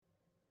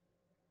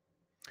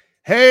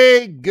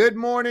Hey, good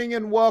morning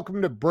and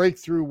welcome to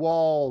Breakthrough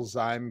Walls.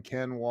 I'm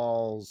Ken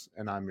Walls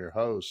and I'm your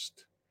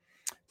host.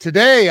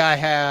 Today I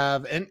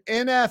have an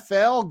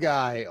NFL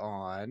guy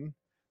on.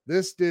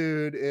 This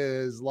dude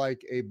is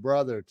like a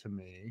brother to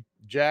me,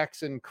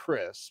 Jackson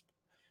Crisp.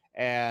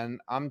 And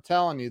I'm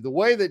telling you, the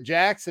way that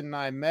Jackson and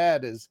I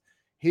met is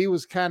he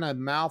was kind of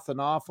mouthing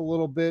off a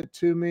little bit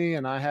to me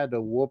and I had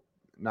to whoop.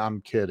 No,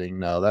 I'm kidding.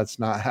 No, that's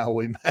not how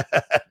we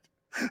met.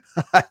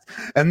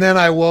 And then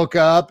I woke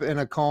up in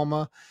a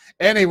coma.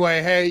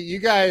 Anyway, hey, you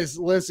guys,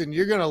 listen,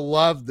 you're going to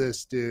love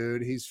this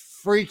dude. He's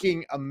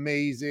freaking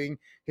amazing.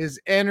 His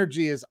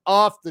energy is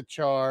off the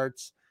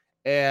charts,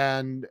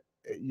 and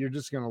you're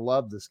just going to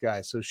love this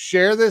guy. So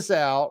share this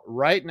out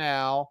right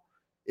now.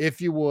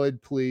 If you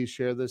would, please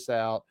share this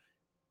out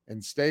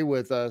and stay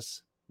with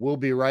us. We'll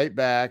be right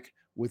back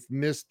with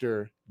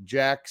Mr.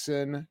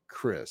 Jackson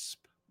Crisp.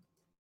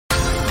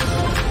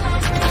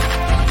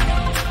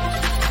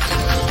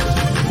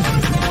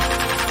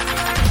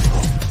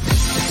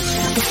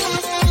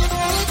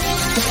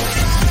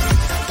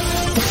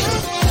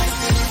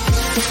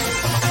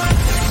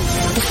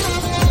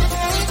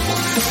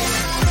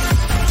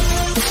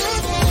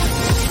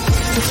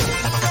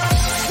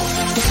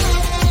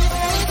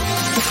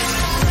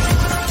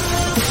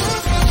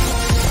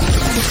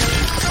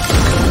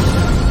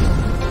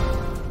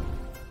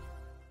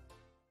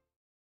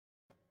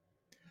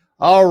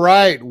 All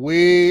right,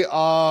 we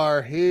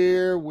are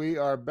here. We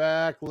are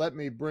back. Let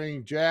me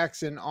bring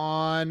Jackson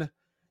on.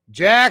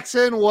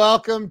 Jackson,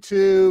 welcome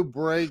to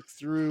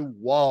Breakthrough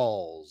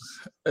Walls.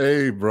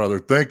 Hey, brother.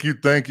 Thank you.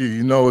 Thank you.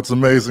 You know, it's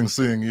amazing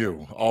seeing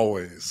you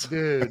always.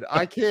 Dude,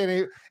 I can't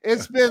even.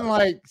 It's been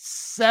like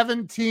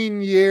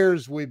 17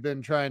 years we've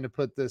been trying to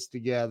put this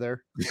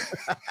together.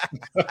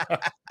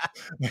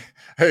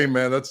 Hey,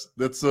 man, that's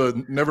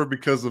never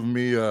because of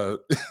me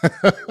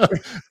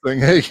saying,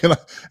 hey, can I?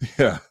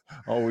 Yeah,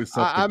 always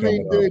something I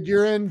mean, coming dude,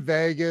 you're in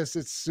Vegas.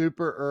 It's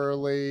super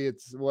early.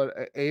 It's what,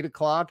 8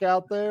 o'clock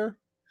out there?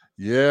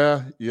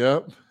 Yeah,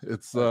 yep.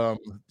 It's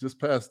just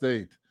past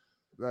 8.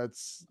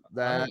 That's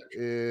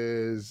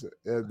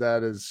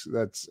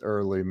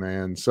early,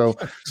 man. So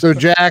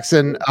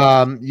Jackson,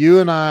 you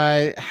and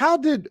I,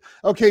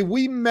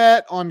 we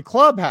met on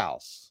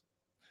Clubhouse.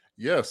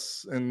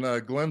 Yes, in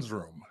Glenn's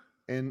room.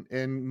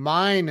 In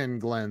mine and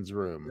Glenn's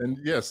room. And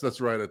yes,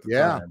 that's right, at the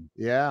time.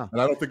 Yeah.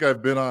 And I don't think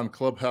I've been on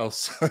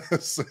Clubhouse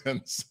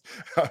since.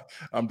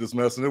 I'm just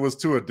messing. It was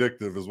too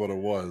addictive is what it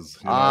was.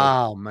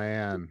 Oh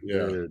man,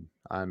 Yeah. dude.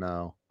 I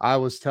know. I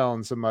was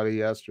telling somebody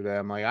yesterday,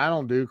 I'm like, I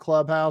don't do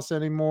Clubhouse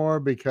anymore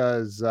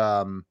because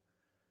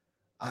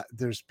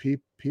there's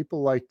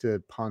people like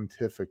to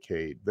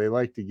pontificate. They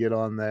like to get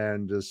on there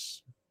and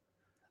just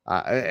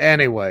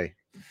anyway.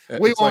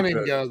 We won't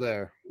even go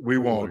there. We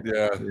won't.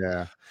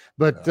 Yeah.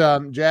 But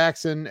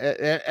Jackson,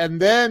 and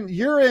then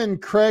you're in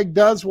Craig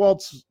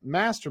Duswalt's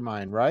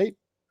mastermind, right?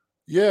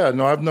 Yeah,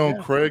 no, I've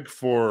known Craig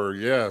for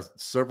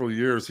several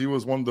years. He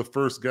was one of the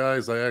first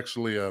guys I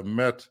actually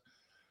met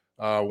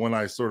when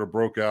I sort of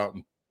broke out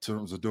in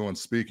terms of doing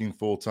speaking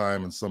full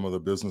time and some of the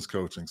business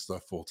coaching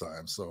stuff full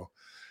time. So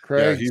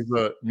Craig, he's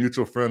a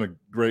mutual friend, a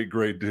great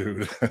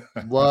dude.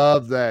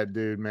 Love that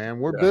dude, man.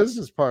 We're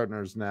business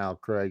partners now,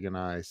 Craig and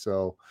I.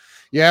 So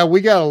yeah, we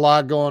got a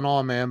lot going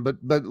on, man. But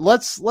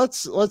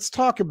let's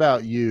talk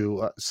about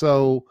you.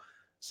 So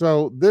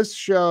this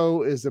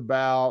show is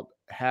about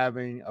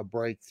having a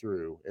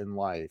breakthrough in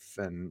life,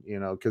 and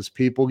because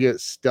people get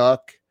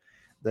stuck,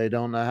 they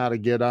don't know how to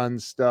get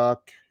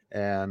unstuck.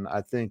 And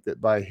I think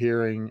that by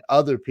hearing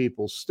other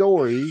people's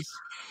stories,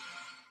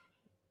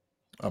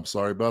 I'm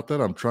sorry about that.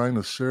 I'm trying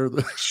to share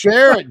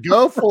Share it.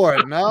 Go for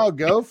it. No,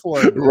 go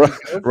for it.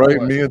 Right.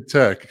 Me and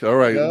tech. All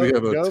right. We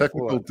have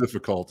technical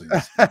difficulties.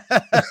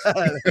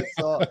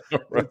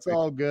 It's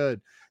all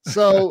good.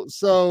 So,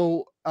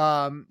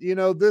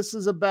 this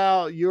is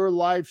about your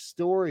life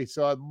story.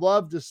 So I'd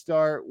love to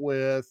start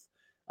with,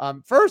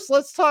 first,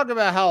 let's talk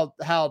about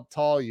how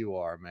tall you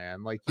are,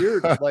 man. Like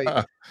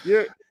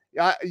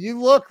you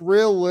look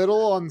real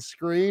little on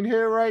screen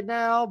here right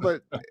now,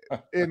 but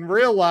in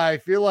real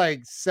life, you're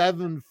like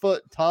 7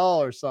 foot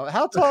tall or something.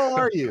 How tall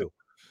are you?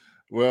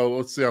 Well,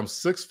 let's see. I'm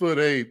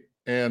 6'8",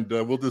 and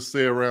we'll just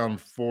say around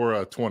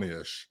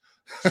 420-ish.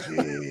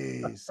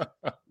 Jeez!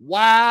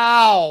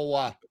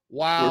 Wow!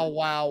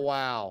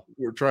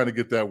 We're trying to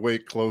get that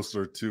weight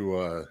closer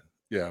to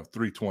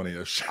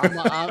 320-ish. I'm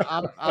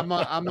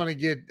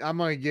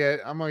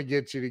gonna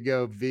get you to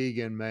go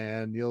vegan,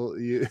 man.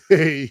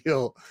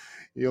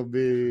 You'll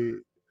be.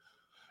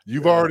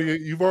 You've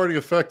already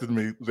affected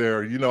me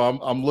there.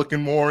 I'm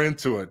looking more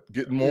into it,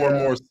 getting more and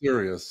more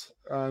serious.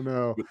 I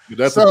know. But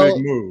that's a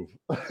big move.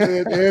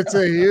 It's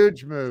a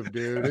huge move,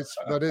 dude.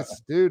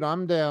 Dude,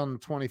 I'm down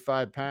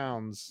 25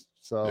 pounds.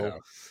 So,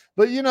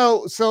 but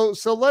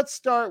so let's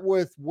start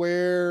with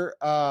where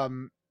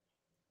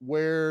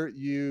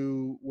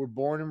you were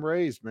born and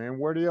raised, man.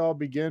 Where do y'all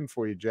begin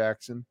for you,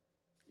 Jackson?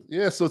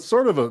 Yeah, so it's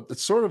sort of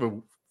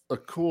a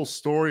cool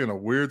story and a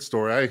weird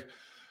story.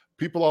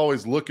 people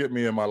always look at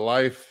me in my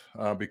life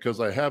because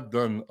I have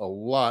done a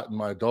lot in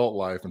my adult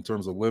life in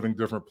terms of living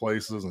different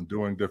places and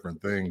doing different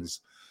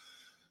things.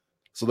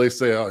 So they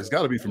say, "Oh, he's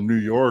got to be from New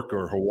York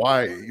or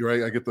Hawaii,"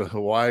 right? I get the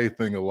Hawaii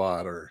thing a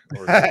lot, or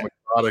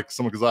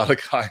some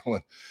exotic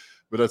island.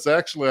 But it's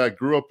actually, I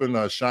grew up in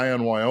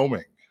Cheyenne,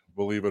 Wyoming,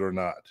 believe it or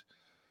not.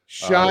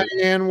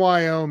 Cheyenne,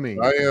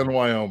 Wyoming. Cheyenne,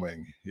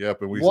 Wyoming.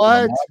 Yep, and What?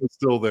 my mom is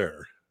still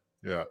there.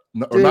 Yeah,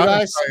 or Dude,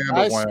 not in Cheyenne,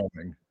 but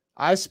Wyoming.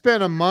 I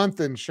spent a month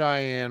in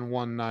Cheyenne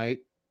one night.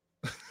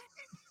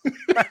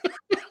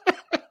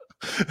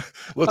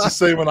 Let's just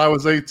say when I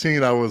was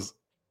 18, I was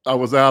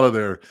out of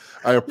there.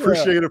 I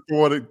appreciate it for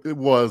what it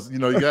was. You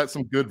know, you got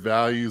some good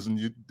values and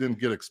you didn't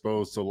get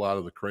exposed to a lot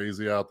of the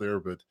crazy out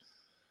there, but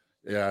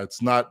yeah,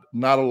 it's not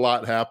a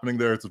lot happening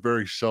there. It's a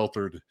very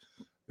sheltered.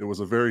 It was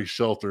a very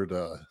sheltered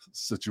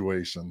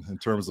situation in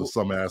terms of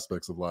some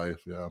aspects of life.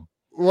 Yeah.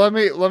 Let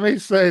me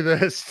say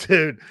this,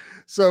 dude.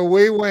 So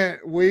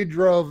we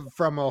drove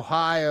from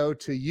Ohio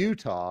to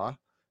Utah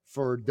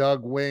for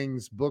Doug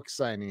Wing's book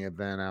signing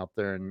event out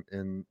there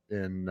in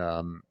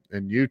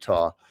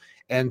Utah.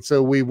 And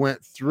so we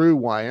went through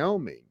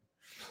Wyoming.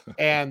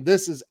 And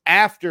this is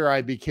after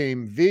I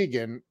became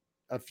vegan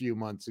a few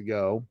months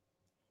ago.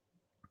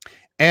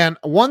 And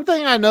one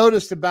thing I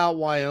noticed about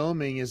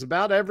Wyoming is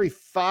about every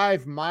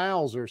 5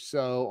 miles or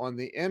so on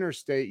the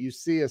interstate, you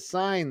see a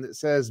sign that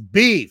says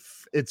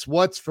beef. It's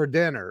what's for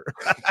dinner.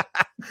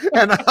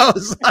 And I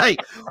was like,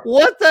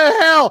 what the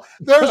hell?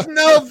 There's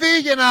no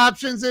vegan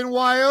options in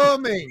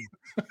Wyoming.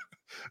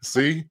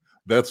 See,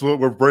 that's what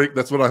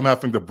that's what I'm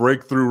having to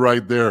break through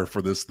right there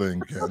for this thing,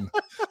 Ken.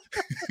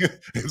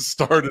 It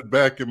started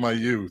back in my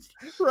youth.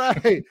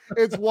 Right.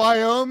 It's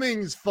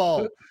Wyoming's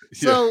fault.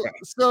 So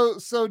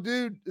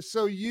dude,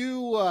 so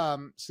you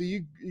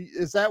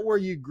is that where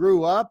you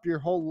grew up your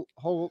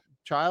whole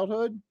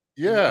childhood?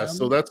 Yeah,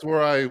 so that's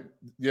where I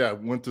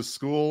went to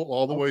school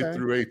all the way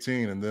through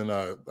 18, and then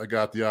I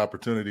got the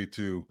opportunity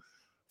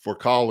for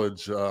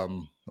college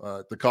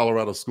at the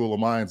Colorado School of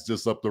Mines,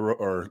 just up the road,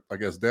 or I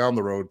guess down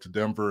the road to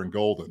Denver and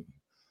Golden.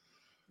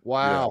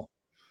 Wow. Yeah.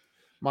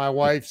 My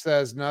wife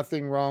says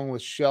nothing wrong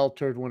with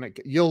sheltered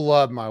you'll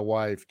love my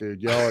wife,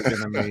 dude. Y'all are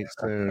gonna meet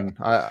soon.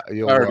 I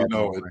already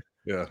know it.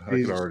 Yeah, I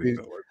can already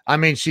know it. I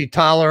mean, she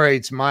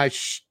tolerates my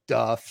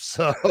stuff,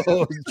 so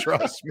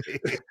trust me.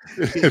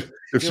 If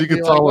she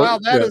can tolerate, wow,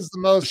 that is the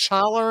most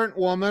tolerant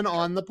woman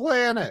on the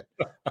planet.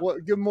 Well,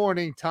 good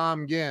morning,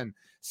 Tom Ginn.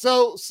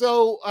 So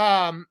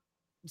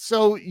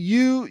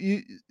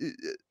you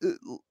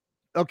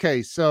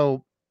okay?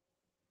 So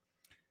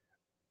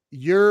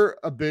you're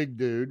a big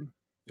dude.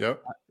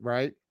 Yep.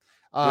 Right.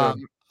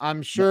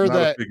 I'm sure not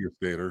that a figure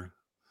skater.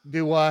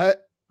 Do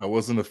what? I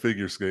wasn't a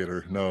figure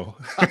skater. No.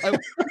 That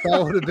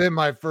would have been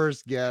my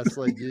first guess.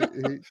 Like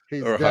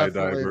he's or a high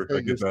diver.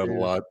 I get that a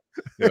lot.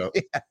 Yeah.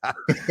 Yeah.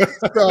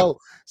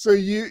 So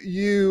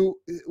you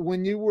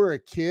when you were a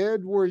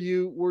kid, were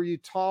you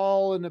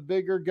tall and a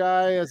bigger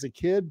guy as a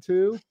kid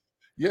too?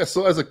 Yeah.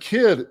 So as a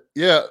kid,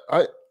 yeah,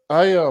 I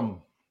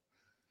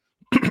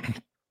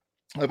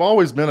I've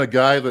always been a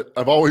guy that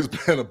I've always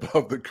been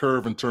above the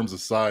curve in terms of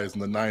size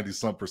in the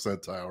 90-some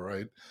percentile,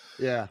 right?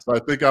 Yeah. So I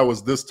think I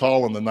was this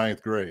tall in the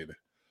 9th grade,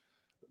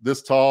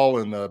 this tall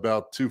and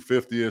about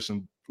 250-ish,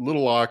 and a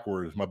little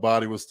awkward. My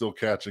body was still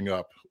catching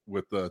up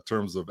with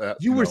terms of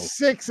you were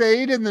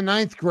 6'8" in the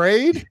 9th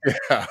grade.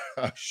 Yeah.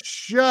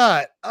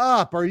 Shut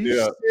up. Are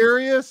you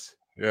serious?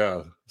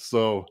 Yeah.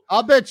 So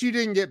I'll bet you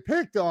didn't get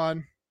picked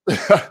on.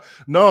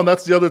 No, and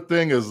that's the other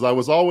thing is I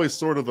was always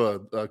sort of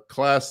a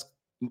class,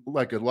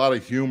 like a lot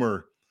of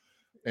humor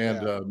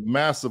and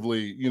massively,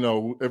 you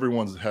know,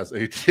 everyone has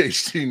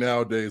ADHD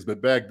nowadays,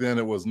 but back then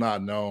it was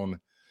not known.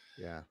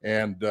 Yeah.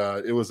 And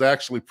it was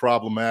actually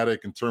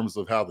problematic in terms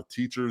of how the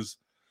teachers,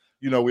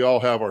 you know, we all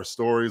have our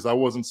stories. I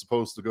wasn't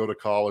supposed to go to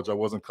college. I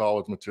wasn't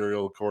college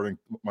material, according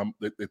to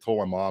they told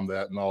my mom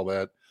that and all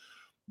that.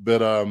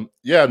 But I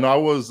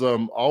was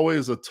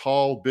always a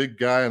tall, big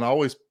guy, and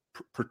always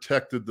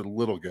protected the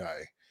little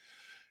guy.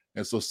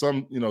 And so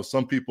some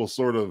people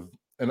sort of,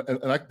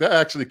 that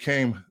actually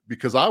came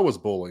because I was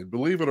bullied.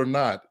 Believe it or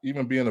not,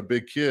 even being a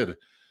big kid,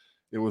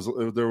 I was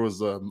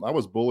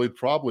bullied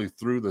probably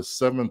through the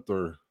 7th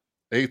or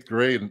 8th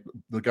grade.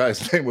 The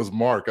guy's name was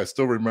Mark. I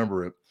still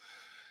remember it.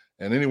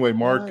 And anyway,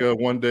 Mark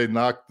one day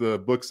knocked the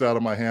books out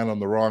of my hand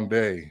on the wrong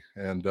day,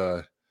 and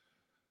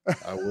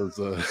I was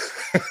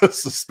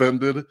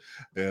suspended,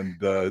 and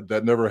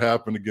that never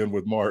happened again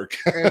with Mark.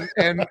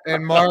 and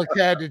Mark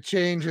had to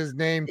change his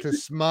name to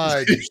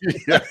Smudge.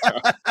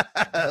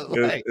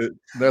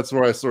 That's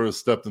where I sort of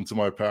stepped into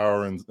my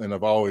power, and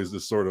I've always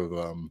just sort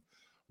of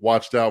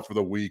watched out for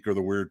the weak or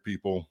the weird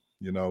people,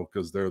 you know,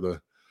 because I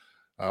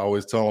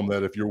always tell them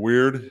that if you're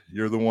weird,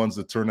 you're the ones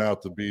that turn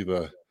out to be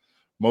the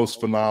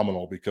most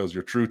phenomenal because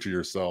you're true to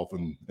yourself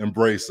and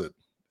embrace it.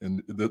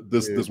 And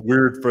this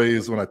weird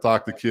phrase when I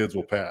talk to kids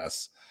will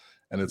pass,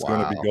 and it's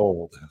going to be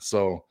gold.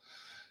 So,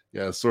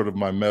 yeah, it's sort of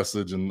my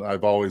message. And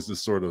I've always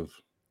just sort of,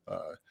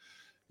 I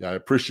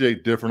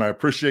appreciate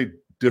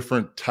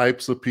different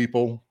types of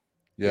people.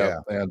 Yeah.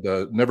 And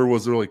never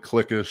was really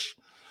cliquish.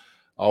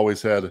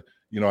 Always had,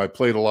 I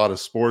played a lot of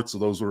sports, so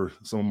those were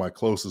some of my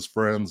closest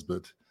friends,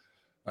 but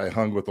I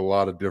hung with a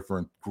lot of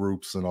different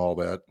groups and all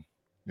that.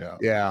 Yeah.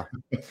 Yeah.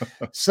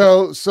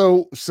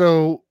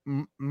 So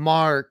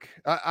Mark,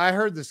 I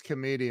heard this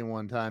comedian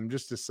one time,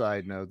 just a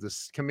side note,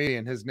 this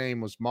comedian, his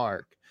name was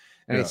Mark.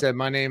 And he said,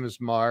 my name is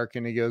Mark.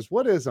 And he goes,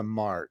 what is a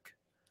mark?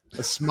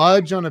 A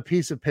smudge on a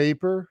piece of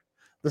paper?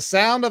 The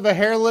sound of a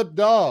hair-lipped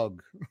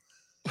dog.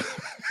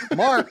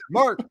 Mark.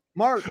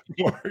 I'm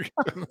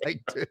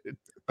like, dude,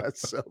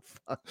 that's so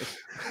funny.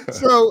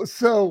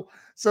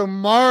 So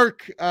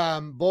Mark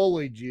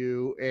bullied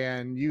you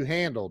and you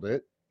handled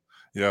it.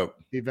 Yeah.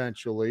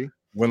 Eventually.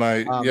 When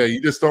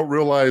you just don't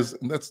realize,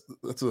 and that's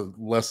a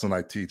lesson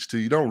I teach too.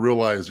 You don't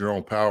realize your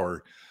own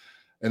power.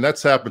 And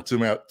that's happened to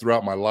me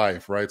throughout my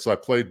life, right? So I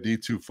played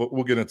D2 football.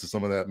 We'll get into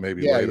some of that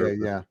maybe later.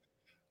 Yeah.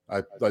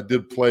 I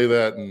did play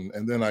that,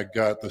 and then I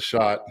got the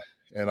shot,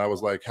 and I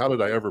was like, how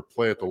did I ever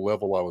play at the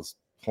level I was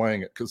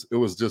playing it? Because it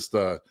was just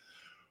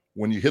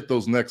when you hit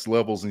those next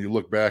levels and you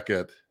look back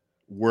at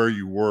where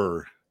you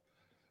were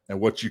and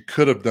what you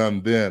could have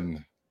done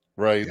then,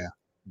 right? Yeah.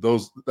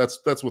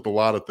 That's with a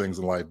lot of things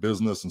in life,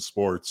 business and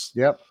sports.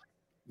 Yep.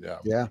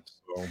 Yeah.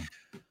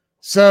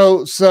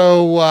 So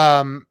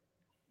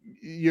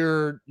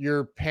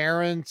your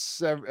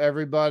parents,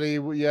 everybody,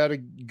 you had a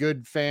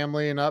good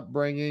family and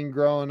upbringing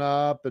growing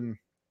up, and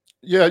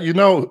yeah,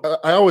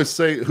 I always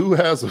say who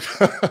has the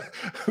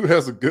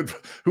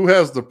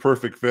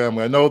perfect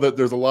family. I know that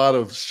there's a lot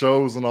of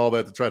shows and all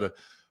that to try to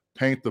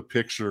paint the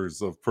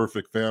pictures of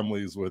perfect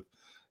families with,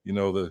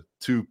 the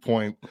 2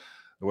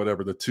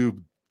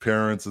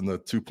 parents and the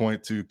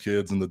 2.2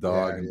 kids and the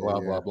dog and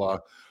blah blah.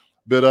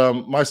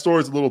 But my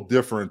story's a little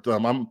different.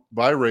 I'm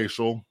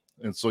biracial.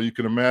 And so you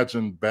can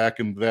imagine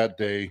back in that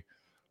day,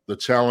 the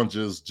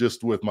challenges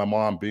just with my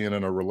mom being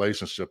in a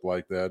relationship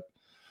like that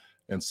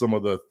and some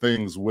of the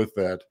things with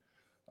that.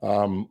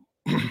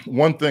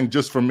 One thing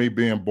just from me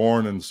being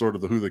born and sort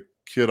of who the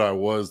kid I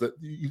was, that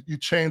you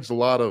changed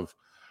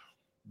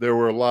there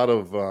were a lot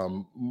of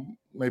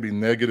maybe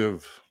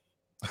negative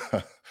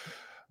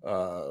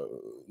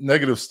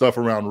negative stuff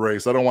around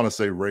race. I don't want to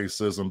say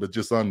racism, but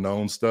just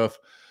unknown stuff.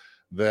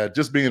 That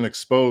just being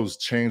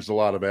exposed changed a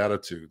lot of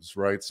attitudes,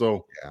 right?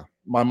 So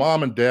my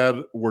mom and dad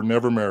were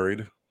never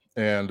married.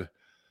 And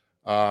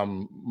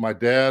my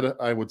dad,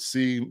 I would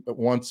see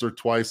once or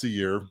twice a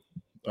year.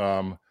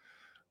 Didn't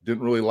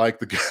really like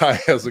the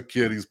guy as a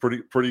kid. He's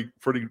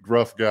pretty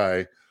rough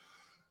guy.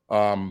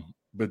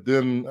 But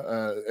then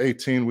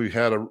 18,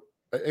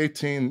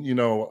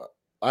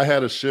 I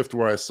had a shift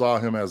where I saw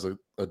him as an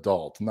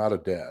adult, not a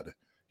dad.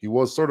 He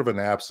was sort of an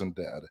absent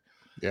dad.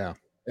 Yeah.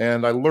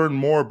 And I learned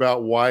more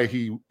about why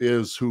he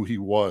is who he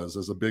was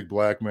as a big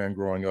black man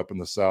growing up in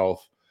the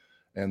South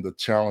and the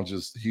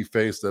challenges he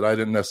faced that I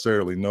didn't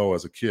necessarily know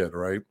as a kid,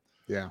 right?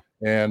 Yeah.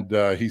 And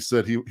he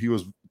said he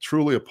was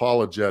truly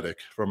apologetic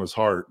from his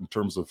heart in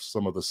terms of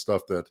some of the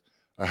stuff that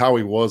how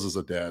he was as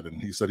a dad.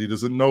 And he said he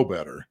doesn't know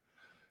better.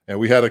 And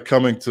we had a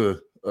coming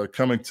to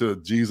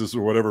Jesus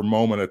or whatever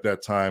moment at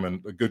that time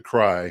and a good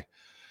cry.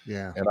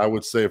 Yeah. And I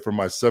would say from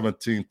my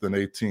 17th and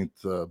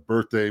 18th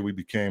birthday, we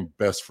became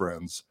best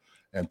friends.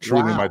 And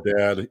truly my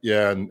dad,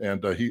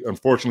 and he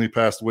unfortunately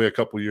passed away a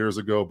couple of years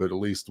ago, but at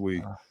least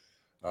we,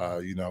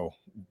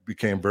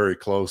 became very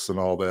close and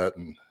all that.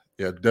 And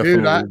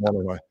definitely one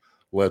of my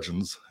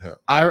legends. Yeah.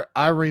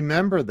 I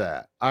remember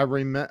that. I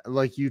remember,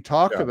 like you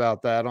talked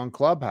about that on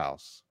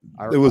Clubhouse.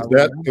 It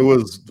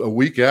was a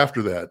week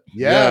after that.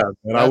 Yeah.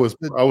 And I was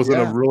in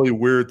a really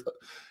weird,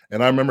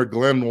 and I remember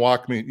Glenn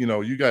walked me,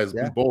 you guys,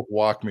 we both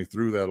walked me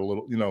through that a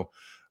little,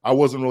 I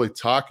wasn't really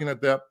talking at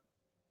that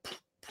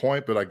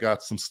point, but I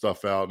got some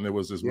stuff out, and it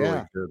was just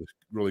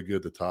really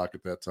good to talk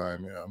at that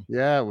time.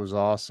 Yeah, it was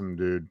awesome,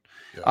 dude.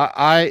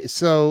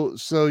 So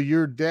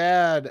your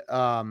dad,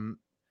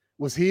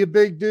 was he a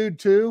big dude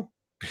too?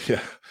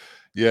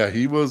 Yeah,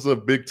 he was a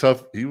big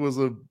tough, he was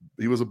a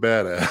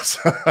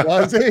badass.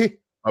 Was he?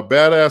 A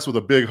badass with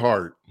a big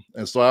heart.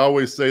 And so I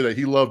always say that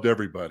he loved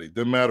everybody.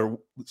 Didn't matter,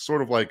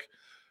 sort of like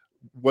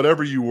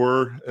whatever you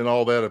were and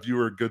all that. If you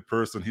were a good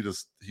person, he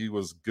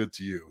was good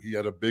to you. He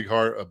had a big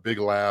heart, a big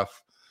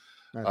laugh.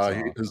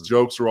 Awesome. His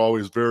jokes were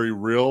always very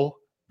real,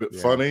 but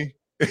funny.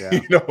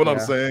 You know what I'm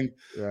saying?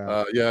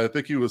 I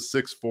think he was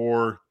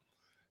 6'4",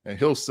 and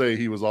he'll say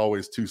he was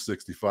always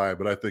 265,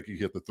 but I think he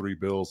hit the 3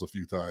 bills a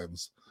few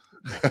times.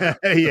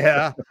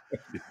 Yeah.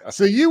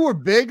 So you were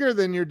bigger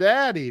than your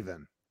dad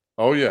even.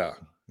 Oh yeah.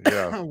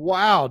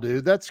 Wow,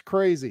 dude, that's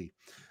crazy.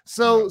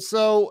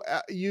 So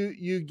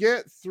you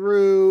get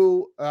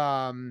through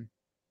high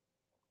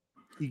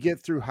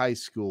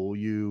school,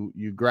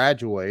 you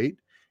graduate,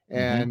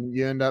 and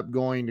you end up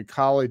going to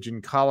college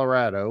in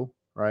Colorado,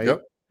 right?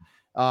 Yep.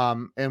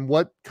 And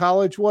what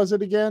college was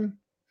it again?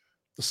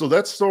 So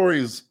that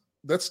story's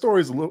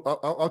a little,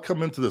 I'll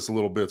come into this a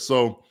little bit.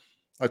 So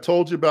I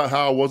told you about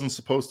how I wasn't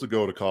supposed to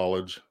go to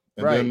college.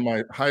 And then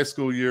my high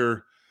school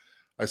year,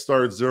 I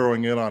started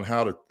zeroing in on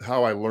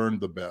how I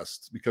learned the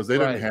best, because they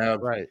didn't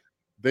have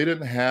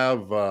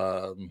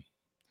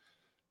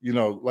you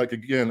know, like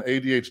again,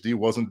 ADHD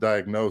wasn't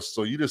diagnosed.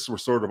 So you just were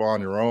sort of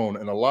on your own.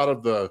 And a lot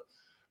of the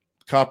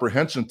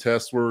comprehension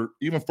tests were,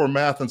 even for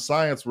math and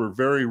science, were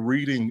very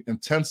reading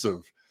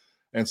intensive.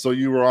 And so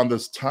you were on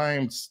these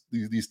time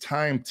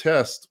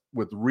tests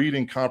with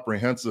reading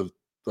comprehensive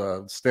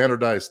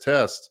standardized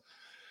tests.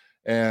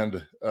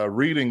 And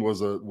reading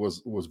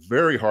was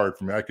very hard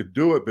for me. I could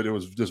do it, but it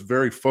was just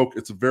very focused.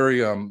 It's a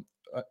very a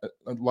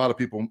lot of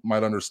people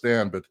might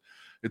understand, but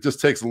it just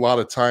takes a lot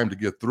of time to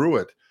get through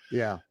it.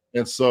 Yeah.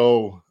 And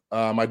so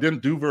I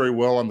didn't do very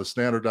well on the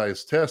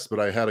standardized tests, but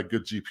I had a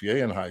good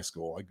GPA in high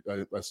school.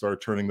 I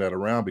started turning that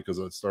around because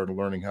I started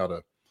learning how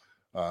to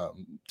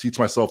teach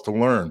myself to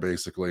learn,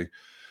 basically.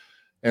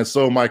 And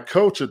so my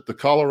coach at the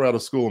Colorado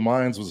School of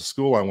Mines was a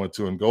school I went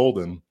to in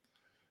Golden.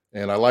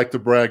 And I like to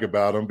brag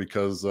about them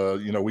because,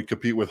 you know, we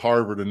compete with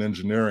Harvard in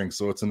engineering.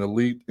 So it's an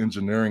elite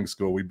engineering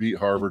school. We beat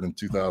Harvard in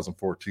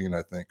 2014,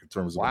 I think, in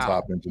terms of a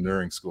top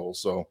engineering school.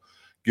 So it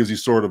gives you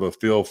sort of a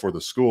feel for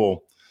the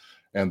school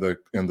and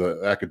the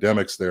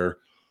academics there.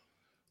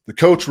 The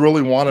coach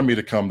really wanted me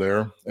to come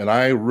there, and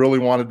I really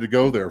wanted to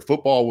go there.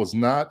 Football was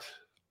not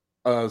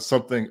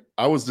something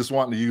I was just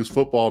wanting to use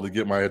football to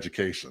get my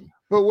education.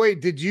 But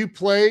wait, did you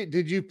play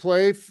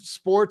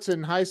sports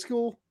in high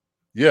school?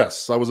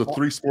 Yes, I was a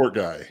 3-sport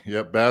guy.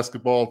 Yep,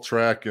 basketball,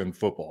 track, and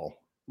football.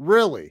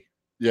 Really?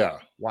 Yeah.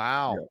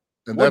 Wow. Yeah.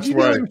 And what'd that's you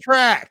where do in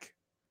track?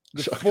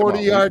 The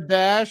 40-yard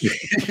dash?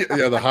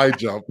 Yeah, the high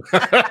jump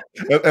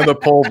and the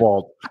pole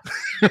vault.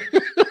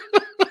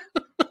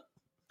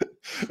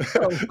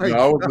 No,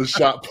 I was the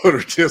shot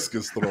putter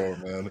discus thrower,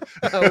 man.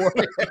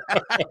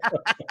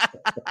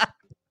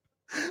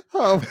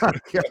 Oh my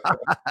God.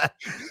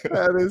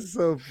 That is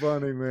so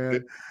funny,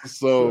 man.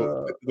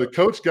 So the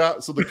coach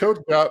got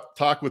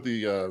talked with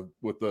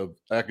the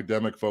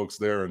academic folks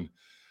there, and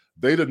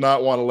they did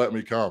not want to let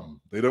me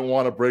come. They didn't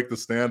want to break the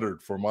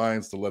standard for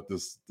Mines to let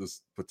this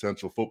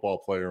potential football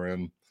player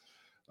in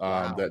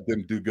that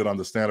didn't do good on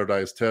the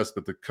standardized test.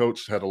 But the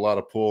coach had a lot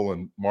of pull,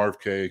 and Marv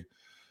K,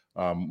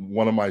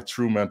 one of my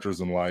true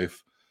mentors in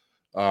life,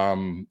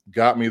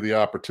 got me the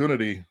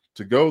opportunity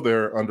to go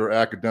there under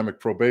academic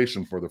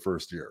probation for the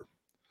first year.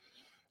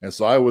 And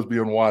so I was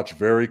being watched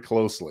very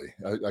closely.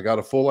 I got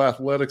a full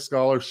athletic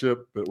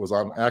scholarship, but was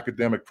on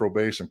academic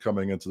probation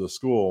coming into the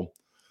school.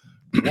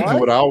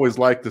 What I always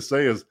like to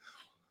say is,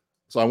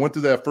 so I went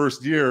through that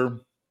first year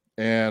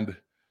and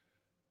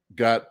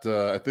got,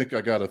 I think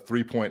I got a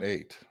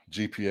 3.8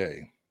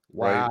 GPA.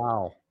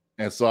 Wow. Right?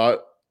 And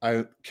so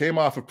I came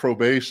off of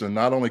probation,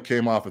 not only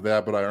came off of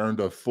that, but I earned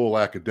a full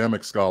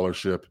academic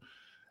scholarship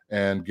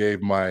and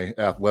gave my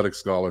athletic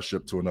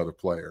scholarship to another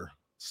player.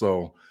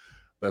 So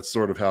that's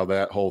sort of how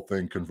that whole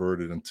thing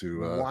converted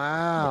into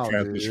a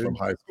transition from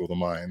high school to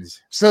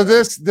Mines. So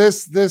this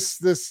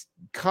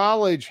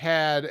college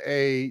had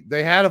a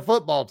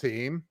football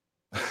team,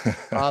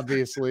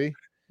 obviously.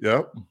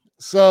 Yep.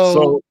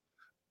 So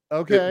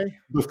okay.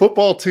 The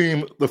football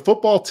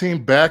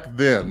team back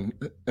then,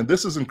 and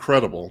this is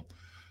incredible,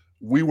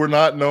 we were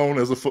not known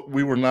as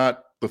we were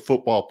not the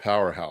football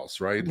powerhouse,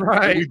 right?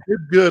 Right. We did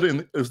good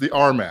in as the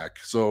RMAC,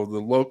 so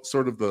the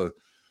sort of the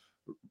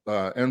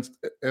I can't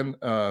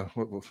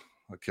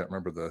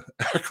remember the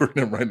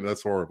acronym right now.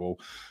 That's horrible,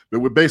 but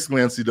we're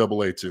basically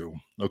NCAA too.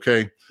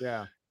 Okay.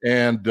 Yeah.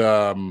 And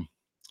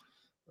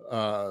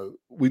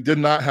we did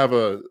not have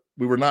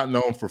we were not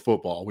known for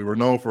football. We were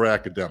known for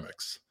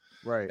academics.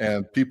 Right.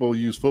 And people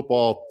use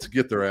football to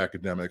get their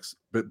academics.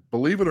 But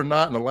believe it or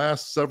not, in the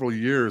last several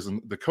years,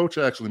 and the coach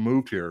actually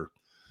moved here,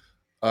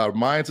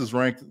 Mines is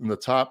ranked in the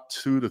top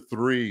 2 to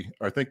 3.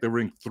 I think they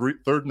ranked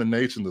third in the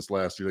nation this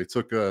last year. They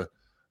took an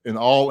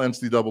all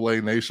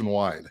NCAA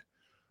nationwide.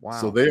 Wow.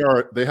 So they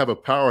have a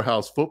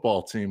powerhouse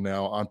football team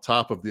now on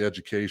top of the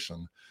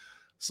education.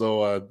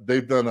 So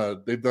they've done a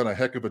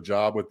heck of a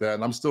job with that,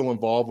 and I'm still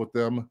involved with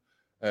them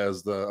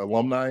as the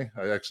alumni.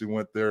 I actually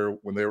went there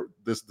when they were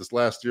this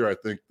last year. I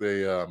think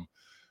they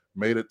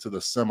made it to the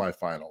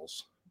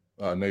semifinals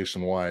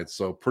nationwide.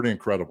 So pretty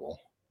incredible.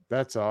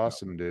 That's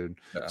awesome, dude.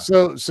 Yeah.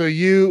 So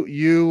you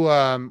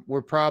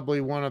were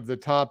probably one of the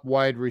top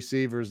wide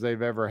receivers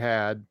they've ever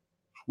had.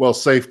 Well,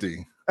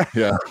 safety.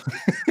 Yeah.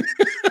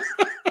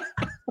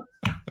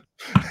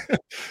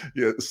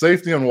 Yeah,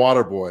 safety and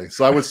water boy.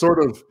 So I would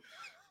sort of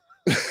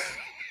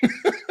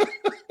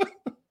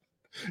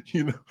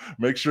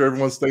make sure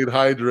everyone stayed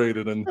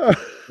hydrated, and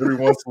every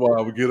once in a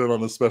while we get it on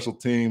the special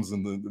teams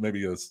and then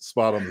maybe a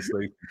spot on the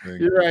safety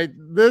thing. You're right.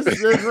 This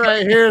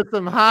right here is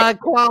some high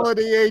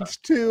quality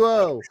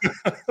H2O.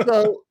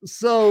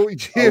 So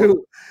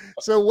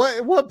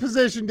what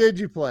position did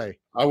you play?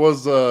 I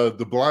was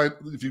the blind.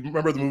 If you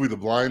remember the movie The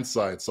Blind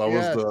Side, so I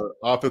was the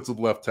offensive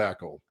left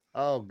tackle.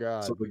 Oh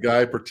God! So the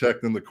guy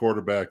protecting the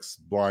quarterback's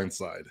blind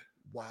side.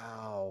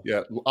 Wow.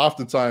 Yeah.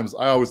 Oftentimes,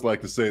 I always like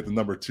to say the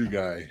number 2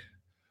 guy,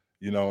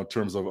 in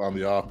terms of on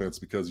the offense,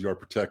 because you are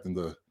protecting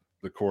the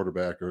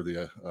quarterback or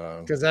the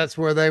because that's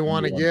where they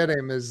want to get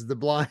him, is the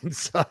blind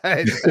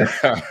side.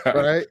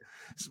 Right.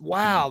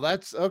 Wow,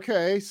 that's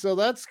okay. So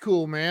that's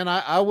cool, man.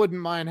 I wouldn't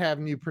mind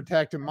having you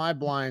protecting my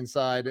blind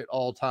side at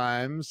all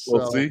times.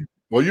 Well, So see,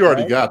 well, you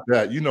already right? got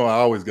that. You know, I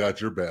always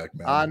got your back,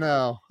 I man.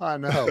 know.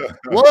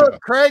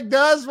 Look, Craig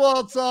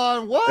Duswalt's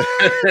on. What?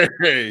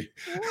 Hey,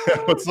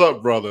 what's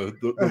up, brother?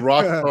 The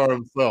rock star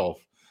himself.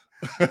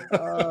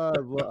 I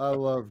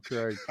love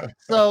Craig.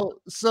 So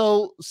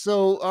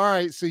all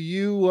right. So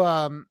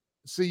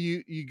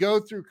you go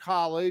through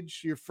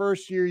college. Your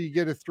first year, you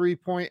get a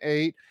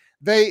 3.8.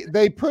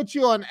 They put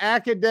you on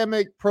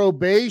academic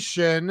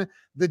probation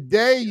the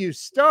day you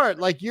start.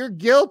 Like you're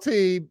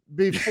guilty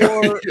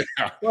before.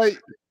 Yeah. Like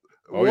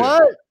Oh yeah.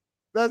 what?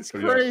 That's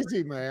Yeah.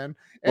 crazy, man.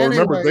 Well,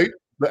 remember Anyway,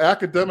 the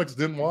academics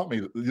didn't want me.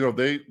 You know,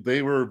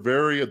 they were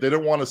they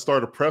didn't want to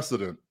start a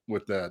precedent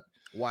with that.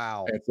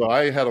 wow. And so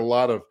I had a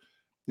lot of,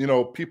 you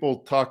know, people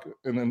talk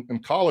in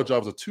college. I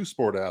was a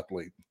 2-sport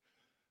athlete,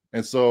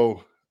 and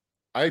so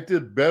I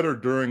did better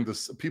during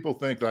this. People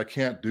think that I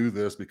can't do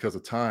this because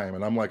of time,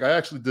 and I'm like, I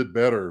actually did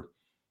better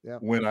Yeah.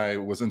 when I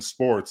was in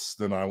sports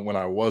than when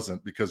I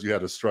wasn't, because you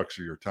had to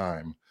structure your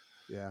time.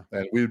 Yeah.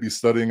 And we'd be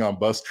studying on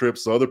bus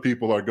trips. So other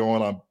people are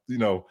going on, you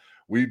know,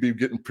 we'd be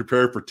getting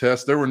prepared for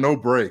tests. There were no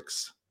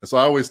breaks. And so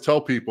I always tell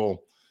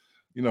people,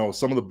 you know,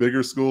 some of the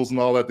bigger schools and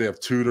all that, they have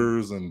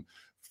tutors and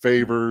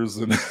favors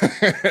and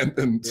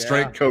and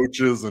strength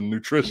coaches and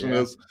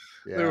nutritionists.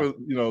 Yeah. There was,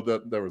 you know,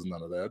 that there was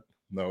none of that.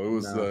 No, it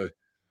was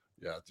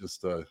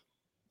just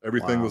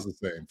everything was the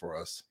same for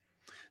us.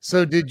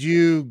 So did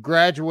you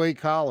graduate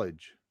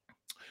college?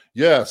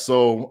 Yeah,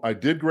 so I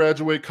did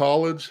graduate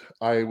college.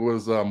 I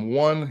was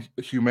one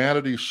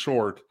humanities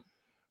short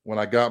when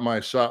I got my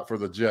shot for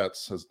the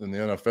Jets in the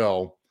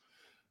NFL.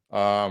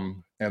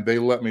 And they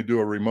let me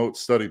do a remote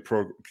study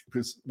program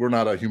because we're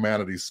not a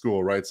humanities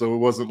school, right? So it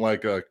wasn't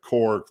like a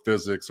core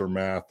physics or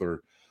math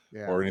or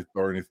any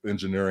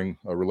engineering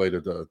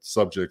related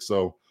subject.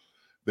 So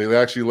they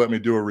actually let me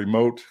do a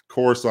remote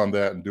course on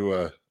that and do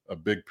a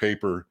big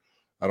paper.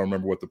 I don't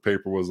remember what the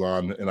paper was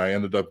on, and I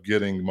ended up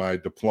getting my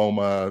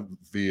diploma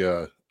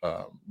via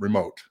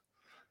remote.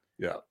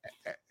 Yeah.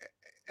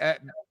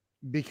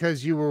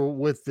 Because you were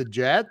with the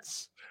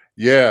Jets?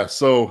 Yeah.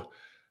 So,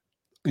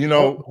 you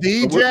know,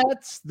 the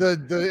Jets, the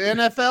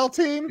NFL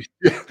team.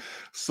 Yeah.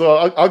 So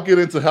I'll get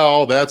into how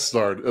all that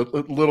started a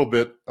little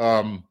bit.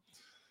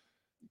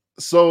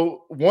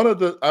 So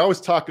I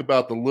always talk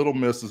about the little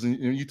misses, and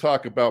you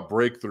talk about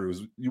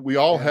breakthroughs. We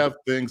all have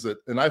things that,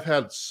 and I've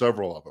had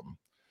several of them,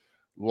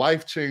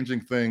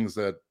 life-changing things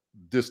that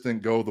just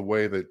didn't go the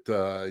way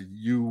that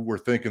you were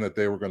thinking that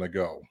they were going to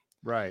go.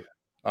 Right.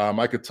 I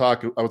was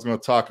going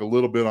to talk a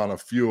little bit on a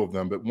few of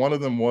them, but one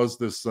of them was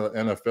this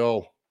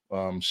NFL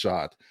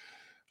shot.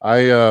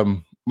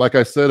 Like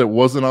I said, it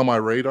wasn't on my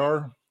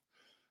radar.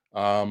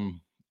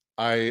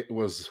 I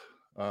was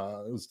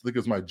I think it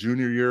was my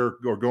junior year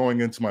or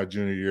going into my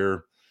junior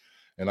year,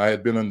 and I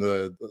had been in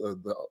the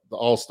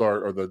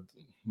All-Star, or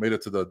made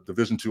it to the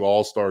Division II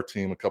All-Star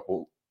team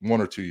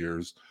 1 or 2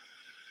 years.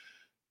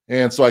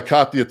 And so I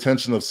caught the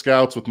attention of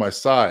scouts with my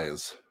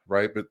size,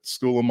 right? But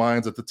School of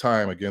Mines at the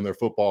time, again, their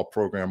football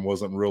program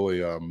wasn't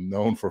really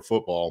known for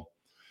football.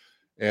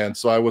 And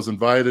so I was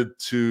invited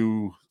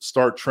to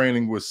start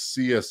training with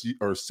CSU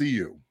or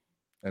CU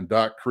and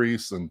Doc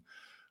Crease and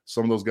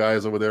some of those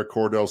guys over there,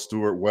 Cordell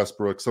Stewart,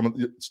 Westbrook. Some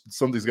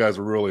of these guys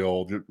are really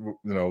old. You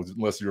know,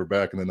 unless you were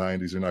back in the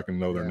 90s, you're not going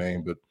to know their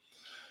name. But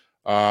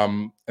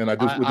and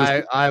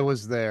I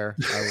was there.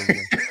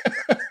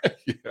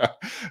 Yeah.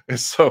 And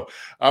so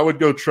I would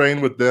go train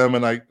with them,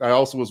 and I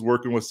also was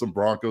working with some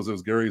Broncos. It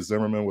was Gary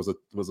Zimmerman was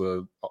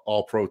a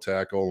all-pro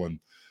tackle, and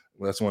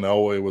that's when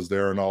Elway was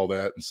there and all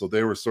that. And so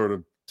they were sort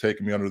of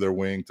taking me under their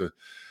wing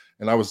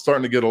and I was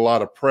starting to get a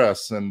lot of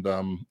press. And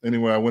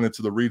anyway, I went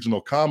into the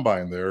regional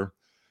combine there,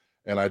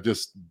 and I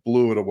just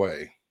blew it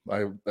away.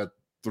 At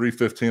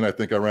 315, I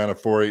think I ran a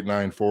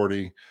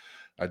 4.8940.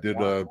 I did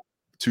a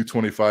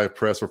 225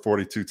 press for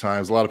 42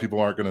 times. A lot of people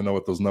aren't going to know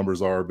what those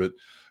numbers are, but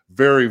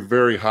very,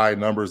 very high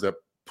numbers that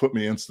put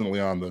me instantly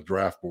on the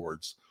draft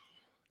boards.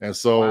 And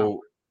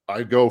so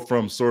I go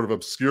from sort of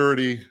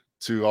obscurity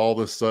to all of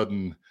a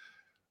sudden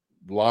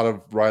a lot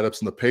of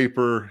write-ups in the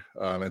paper,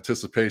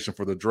 anticipation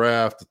for the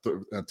draft,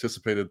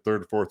 anticipated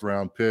 3rd, 4th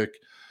round pick,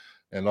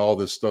 and all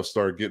this stuff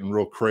started getting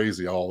real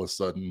crazy all of a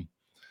sudden.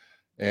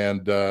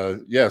 And so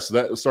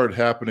that started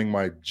happening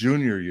my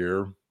junior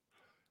year.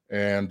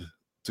 And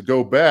to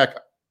go back,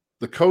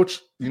 the coach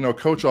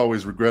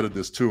always regretted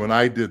this too, and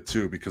I did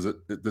too, because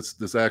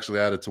this actually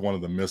added to one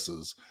of the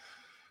misses.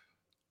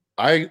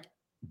 I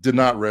did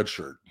not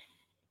redshirt,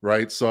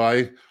 right? So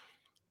I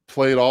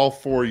played all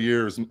 4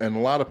 years, and a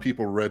lot of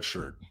people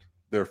redshirt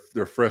their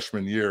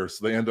freshman year,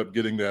 so they end up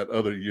getting that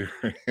other year.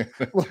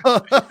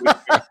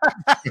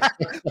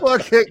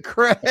 Look at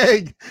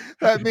Craig.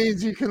 That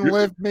means you can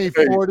lift me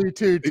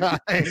 42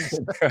 times.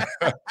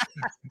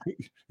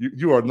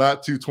 You are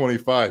not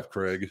 225,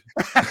 Craig.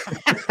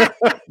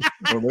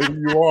 Or maybe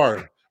you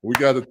are. We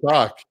got to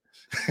talk.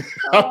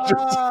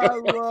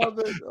 I love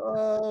it.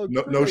 Oh,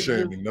 no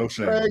shaming. No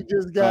shaming. Craig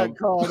just got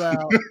called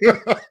out.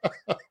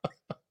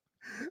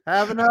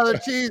 Have another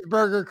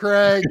cheeseburger,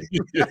 Craig.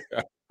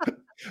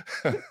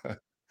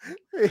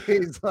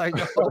 He's like,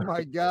 oh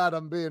my God,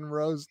 I'm being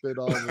roasted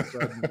all of a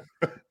sudden.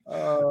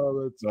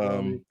 Oh, that's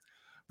funny.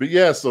 But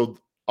yeah, so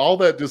all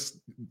that just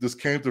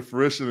came to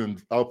fruition,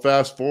 and I'll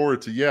fast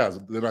forward to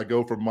then I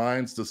go from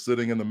Mines to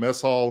sitting in the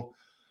mess hall.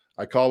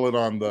 I call it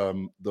on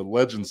the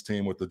Legends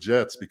team with the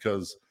Jets,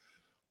 because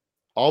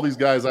all these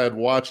guys I had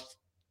watched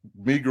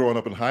me growing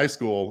up in high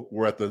school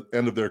were at the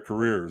end of their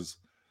careers.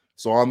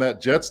 So on that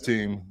Jets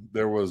team,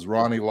 there was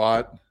Ronnie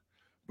Lott,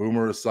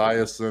 Boomer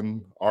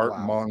Esiason, Art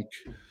Monk,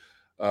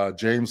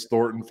 James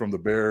Thornton from the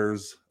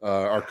Bears.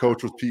 Our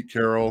coach was Pete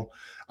Carroll.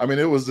 I mean,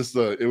 it was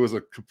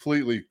a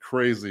completely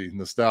crazy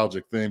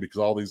nostalgic thing,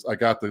 because I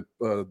got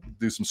to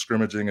do some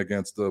scrimmaging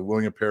against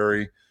William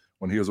Perry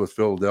when he was with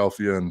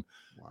Philadelphia, and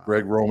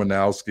Greg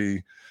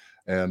Romanowski,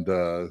 and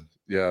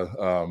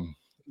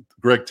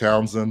Greg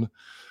Townsend.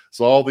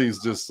 So all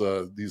these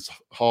these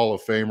Hall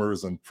of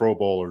Famers and Pro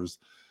Bowlers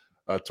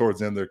towards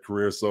the end of their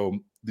career. So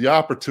the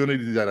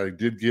opportunity that I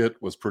did get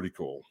was pretty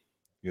cool.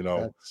 You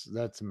know,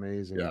 that's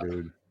amazing,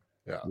 dude.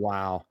 Yeah.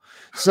 Wow.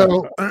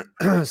 So,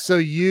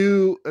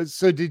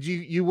 did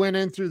you went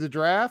in through the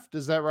draft?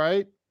 Is that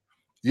right?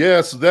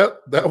 Yeah. So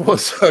that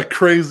was a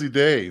crazy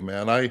day,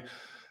 man. I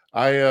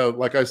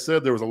like I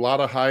said, there was a lot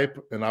of hype,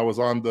 and I was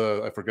on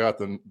I forgot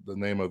the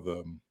name of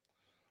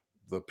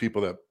the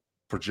people that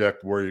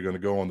project where you're going to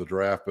go on the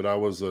draft, but I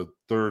was a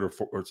third or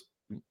fourth, or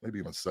maybe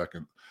even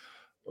second,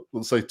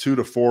 let's say 2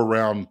 to 4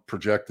 round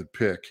projected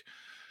pick.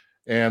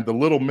 And the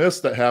little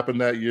miss that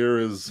happened that year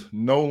is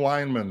no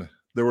linemen.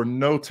 There were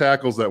no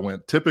tackles that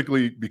went.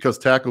 Typically, because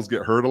tackles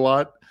get hurt a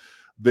lot,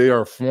 they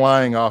are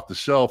flying off the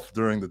shelf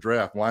during the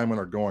draft. Linemen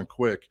are going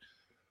quick.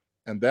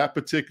 And that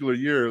particular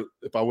year,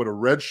 if I would have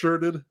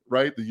redshirted,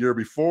 right, the year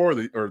before,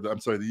 the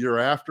year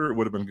after, it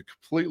would have been a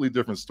completely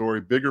different story,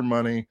 bigger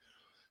money.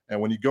 And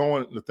when you go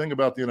in, the thing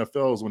about the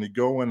NFL is when you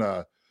go in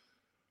a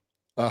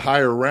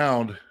higher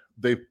round,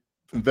 they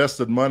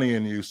invested money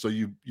in you, so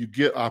you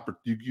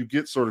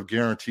get sort of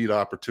guaranteed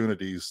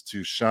opportunities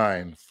to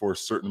shine for a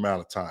certain amount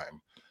of time.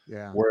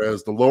 Yeah.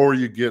 Whereas the lower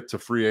you get to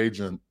free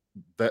agent,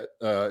 that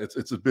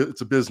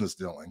it's a business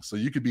dealing. So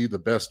you could be the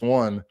best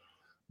one,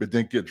 but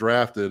didn't get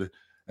drafted,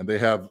 and they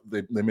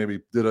maybe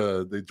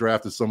they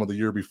drafted someone the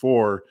year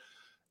before,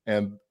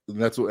 and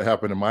that's what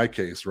happened in my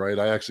case, right?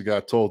 I actually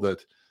got told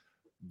that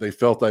they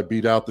felt I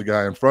beat out the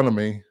guy in front of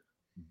me,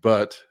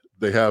 but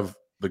the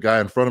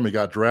guy in front of me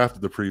got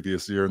drafted the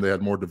previous year, and they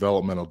had more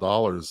developmental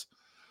dollars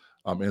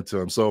into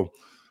him. So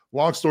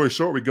long story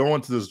short, we go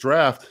into this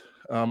draft.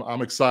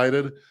 I'm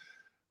excited.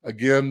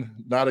 Again,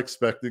 not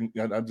expecting.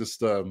 I'm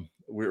just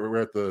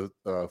we're at the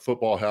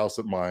football house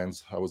at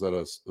Mines. I was at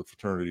a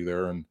fraternity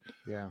there, and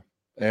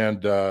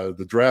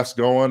the draft's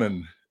going,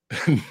 and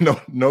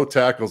no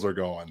tackles are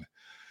going,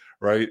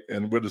 right?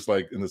 And we're just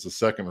like, and it's the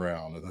second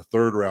round, and the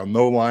third round,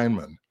 no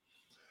linemen.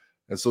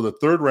 And so the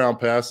third round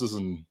passes,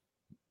 and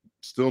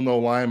still no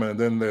linemen. And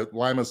then the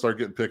linemen start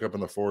getting picked up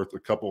in the fourth. A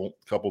couple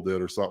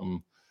did or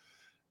something.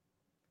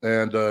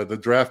 And the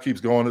draft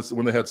keeps going. It's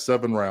when they had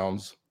 7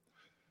 rounds,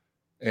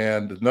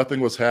 and nothing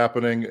was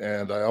happening.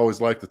 And I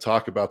always like to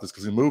talk about this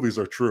because the movies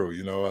are true.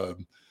 You know,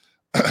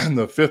 in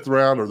the 5th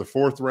round or the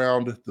 4th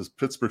round, the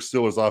Pittsburgh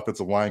Steelers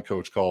offensive line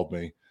coach called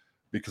me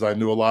because I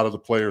knew a lot of the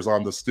players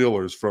on the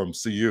Steelers from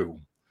CU.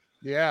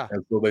 Yeah.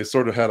 And so they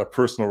sort of had a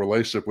personal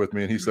relationship with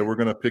me. And he said, "We're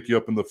going to pick you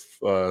up in the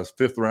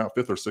 5th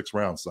or 6th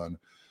round, son."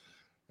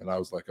 And I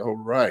was like, "All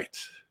right."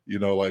 You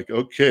know, like,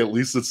 okay, at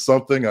least it's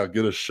something. I'll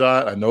get a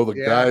shot. I know the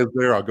guys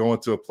there. I'll go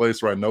into a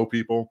place where I know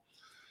people.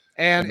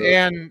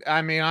 And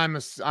I mean, I'm a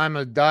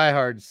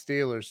diehard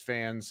Steelers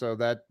fan, so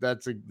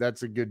that's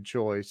a good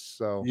choice.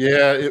 So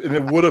yeah,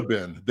 it would have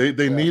been. They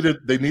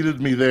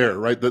needed me there,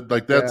 right?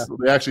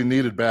 They actually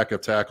needed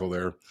backup tackle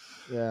there.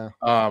 Yeah.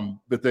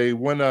 But they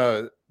went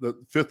the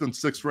 5th and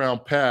 6th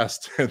round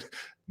passed and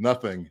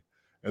nothing,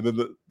 and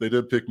then they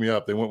did pick me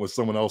up. They went with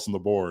someone else on the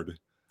board,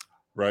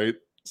 right?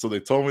 So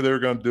they told me they were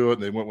going to do it,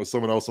 and they went with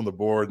someone else on the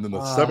board. And then the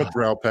 7th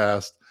round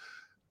passed.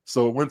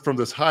 So it went from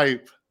this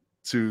hype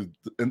to,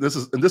 and this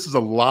is a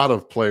lot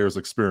of players'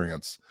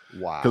 experience.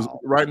 Wow. Because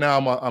right now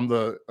I'm on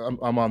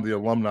the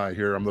alumni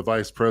here. I'm the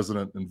vice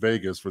president in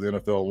Vegas for the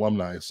NFL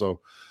alumni.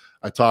 So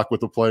I talk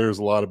with the players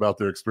a lot about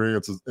their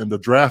experiences. And the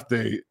draft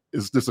day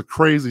is just a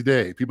crazy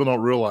day. People don't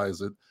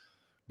realize it,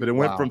 but it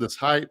went from this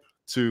hype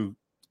to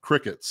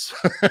crickets.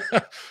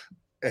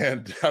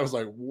 And I was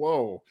like,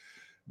 whoa.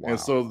 Wow. And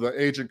so the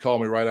agent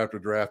called me right after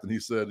draft, and he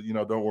said, "You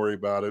know, don't worry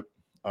about it.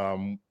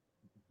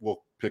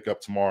 We'll pick up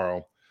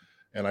tomorrow."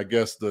 And I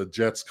guess the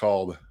Jets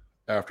called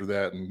after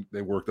that, and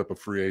they worked up a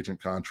free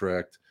agent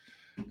contract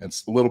and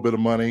a little bit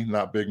of money,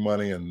 not big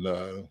money, and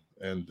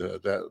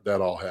that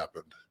all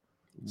happened.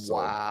 So,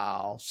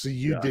 wow! So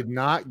you did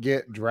not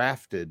get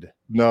drafted?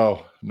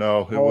 No, it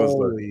was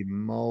holy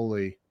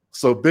moly!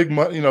 So big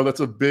money, you know,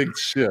 that's a big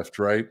shift,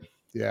 right?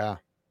 Yeah,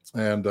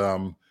 and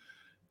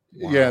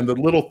yeah, and the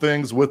little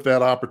things with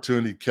that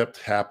opportunity kept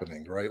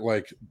happening, right?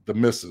 Like the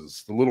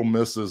little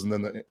misses, and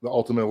then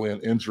ultimately an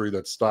injury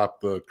that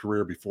stopped the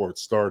career before it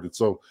started.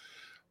 So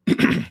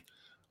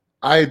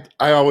I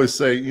always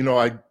say,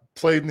 I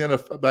played in the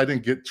NFL, but I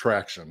didn't get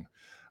traction.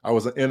 I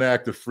was an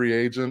inactive free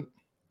agent.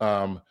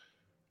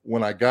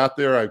 When I got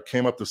there, I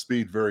came up to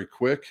speed very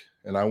quick,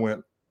 and I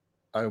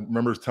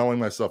remember telling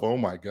myself, "Oh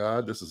my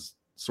God, this is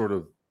sort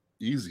of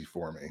easy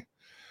for me,"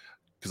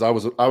 because I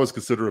was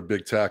considered a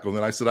big tackle. And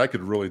then I said I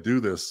could really do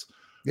this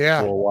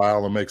for a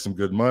while and make some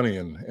good money,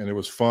 and it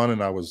was fun,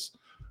 and I was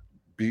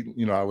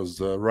beating, I was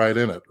right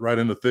in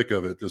the thick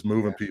of it, just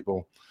moving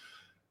people.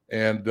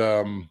 And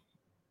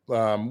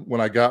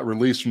when I got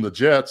released from the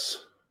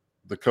Jets,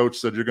 the coach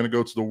said, "You're going to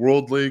go to the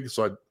World League."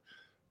 So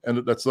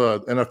that's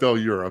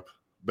NFL Europe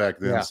back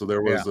then. Yeah, so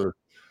there was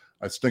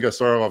I think I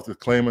started off with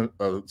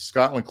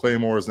Scotland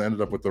Claymores and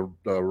ended up with the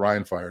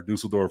Rheinfire,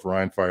 Dusseldorf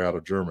Rheinfire out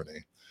of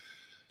Germany.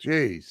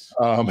 Jeez.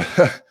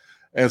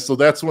 And so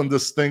that's when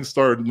this thing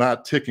started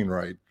not ticking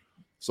right.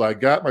 So I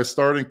got my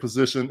starting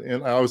position,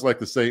 and I always like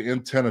to say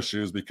in tennis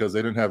shoes, because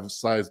they didn't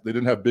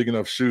have big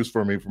enough shoes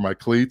for me for my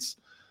cleats.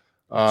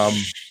 What?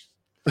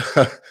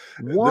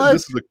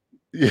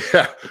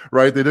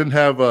 Right. They didn't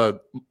have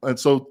and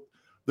so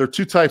there are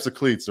two types of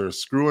cleats. There are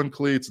screw-in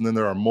cleats, and then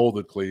there are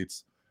molded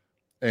cleats.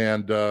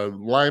 And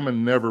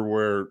linemen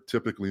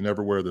typically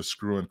never wear the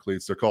screw-in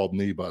cleats. They're called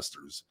knee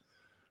busters,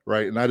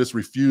 right? And I just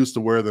refuse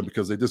to wear them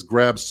because they just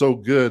grab so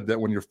good that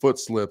when your foot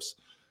slips,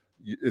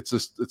 it's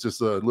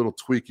just a little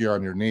tweaky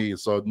on your knee.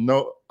 So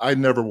no, I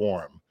never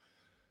wore them.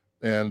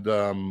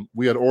 And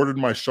we had ordered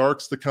my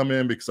Sharks to come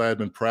in because I had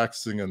been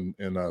practicing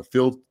in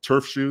field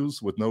turf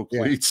shoes with no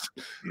cleats.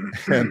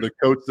 Yeah. And the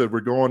coach said, "We're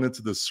going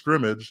into the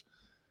scrimmage."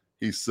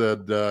 He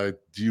said, "Do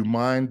you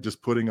mind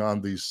just putting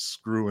on these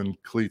screw-in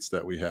cleats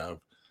that we have?"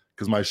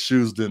 Because my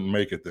shoes didn't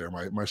make it there,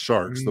 my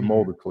Sharks, the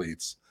molded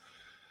cleats.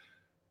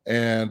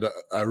 And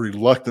I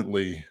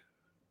reluctantly,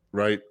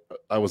 right,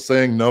 I was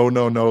saying no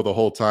the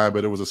whole time,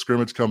 but it was a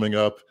scrimmage coming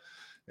up.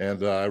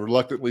 And I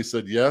reluctantly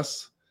said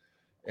yes.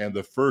 And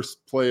the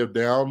first play of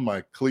down,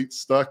 my cleat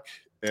stuck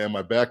and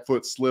my back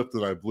foot slipped,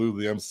 and I blew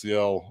the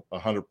MCL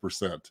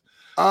 100%.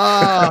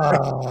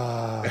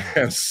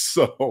 And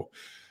so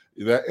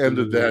that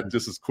ended that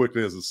just as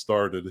quickly as it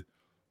started.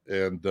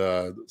 And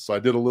so I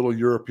did a little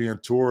European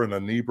tour in a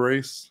knee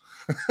brace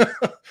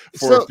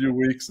for a few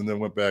weeks, and then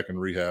went back and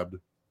rehabbed.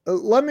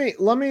 Let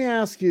me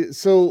ask you.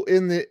 So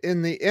in the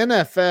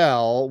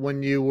NFL,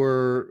 when you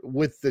were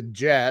with the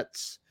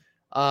Jets,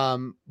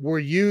 were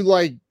you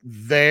like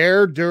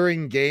there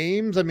during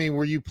games? I mean,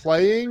 were you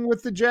playing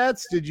with the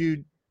Jets? Did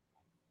you?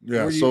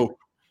 Yeah. So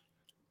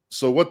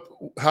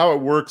how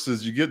it works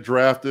is you get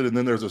drafted, and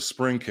then there's a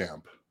spring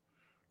camp.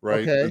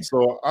 Right. Okay. And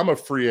so I'm a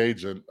free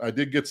agent. I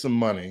did get some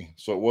money.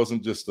 So it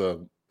wasn't just there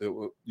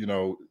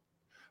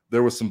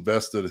was some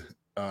vested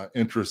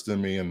interest in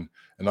me, and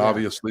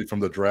obviously from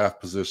the draft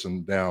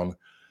position down.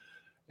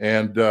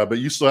 And but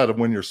you still had to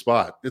win your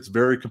spot. It's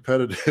very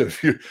competitive.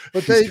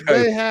 But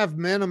they have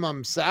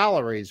minimum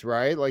salaries,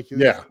 right? Like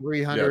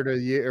 300 a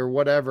year or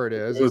whatever it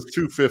is. It was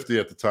 $250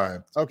 at the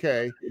time.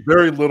 Okay.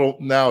 Very little.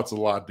 Now it's a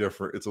lot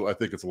different. I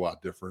think it's a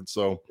lot different.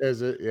 So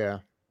is it? Yeah.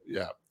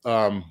 Yeah.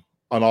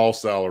 On all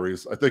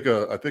salaries. I think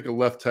a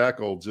left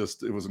tackle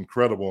it was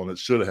incredible, and it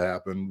should have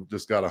happened.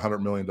 Just got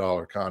 $100 million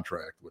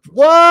contract. Which was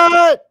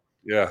what?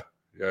 Yeah.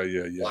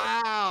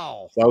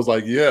 Wow. So I was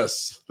like,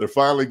 yes, they're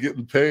finally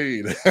getting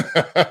paid.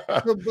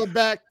 But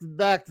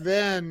back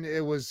then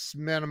it was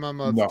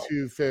minimum of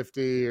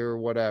 $250 or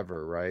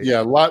whatever, right? Yeah,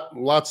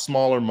 lot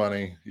smaller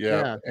money.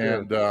 Yeah.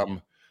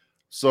 And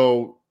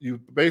so you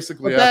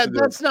basically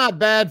that's not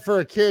bad for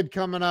a kid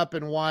coming up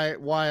in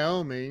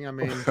Wyoming. I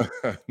mean,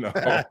 no.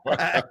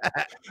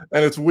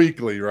 And it's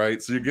weekly,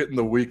 right? So you're getting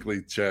the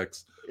weekly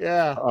checks.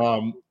 Yeah.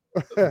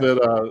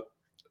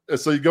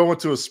 So you go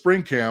into a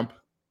spring camp,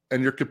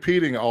 and you're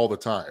competing all the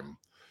time.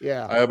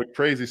 Yeah. I have a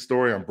crazy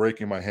story on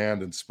breaking my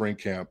hand in spring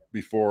camp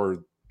before,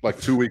 like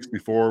 2 weeks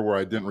before, where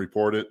I didn't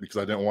report it because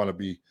I didn't want to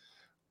be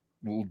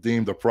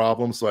deemed a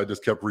problem. So I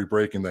just kept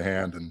re-breaking the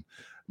hand and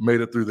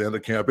made it through the end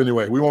of camp.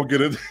 Anyway, we won't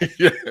get it.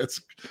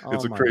 It's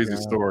a crazy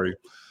story.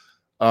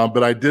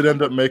 But I did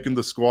end up making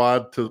the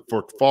squad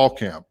for fall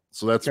camp.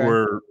 So that's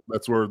where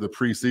the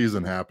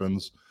preseason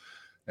happens.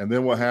 And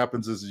then what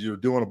happens is you're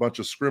doing a bunch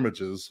of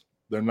scrimmages.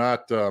 They're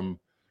not the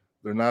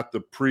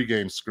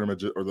pregame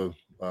scrimmage or the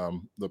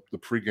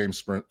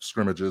pregame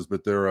scrimmages,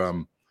 but they're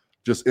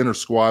just inter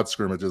squad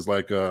scrimmages.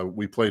 Like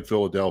we played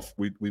Philadelphia.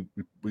 We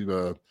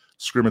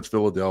scrimmaged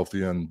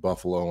Philadelphia and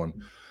Buffalo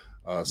and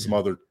some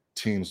other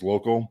teams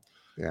local.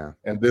 Yeah.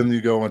 And then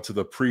you go into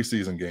the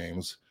preseason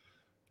games,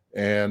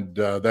 and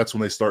that's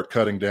when they start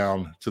cutting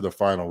down to the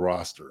final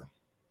roster.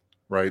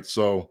 Right.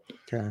 So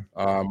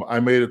I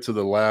made it to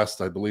the last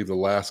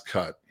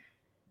cut.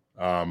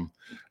 And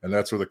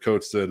that's where the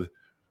coach said,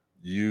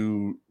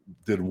 "You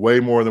did way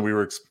more than we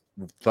were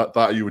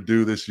thought you would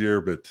do this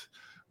year, but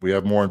we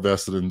have more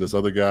invested in this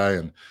other guy,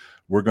 and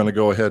we're going to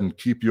go ahead and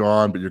keep you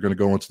on, but you're going to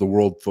go into the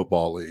World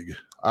Football League."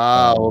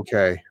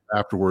 Okay.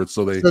 Afterwards,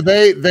 so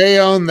they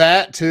own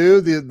that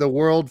too, the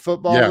World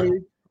Football League.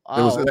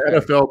 It was the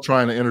NFL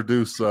trying to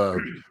introduce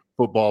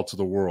football to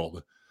the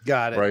world.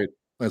 Got it. Right.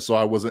 And so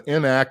I was an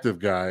inactive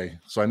guy.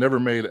 So I never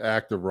made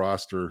active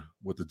roster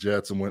with the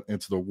Jets and went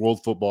into the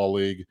World Football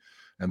League.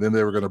 And then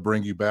they were going to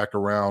bring you back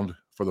around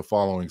for the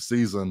following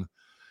season.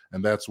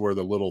 And that's where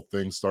the little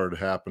things started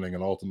happening,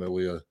 and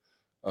ultimately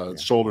a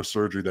shoulder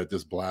surgery that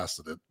just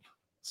blasted it.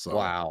 So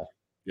wow.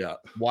 Yeah.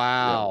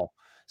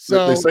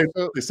 So they say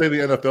the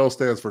NFL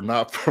stands for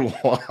not for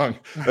long.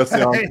 That's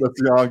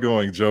the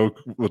ongoing joke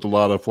with a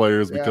lot of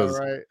players,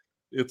 because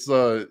it's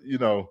the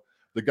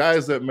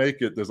guys that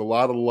make it, there's a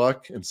lot of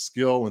luck and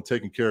skill and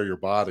taking care of your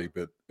body,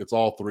 but it's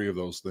all three of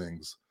those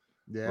things.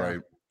 Yeah. Right.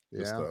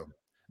 Yeah.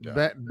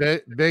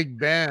 Just, Big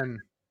Ben.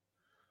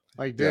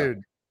 Like,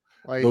 dude,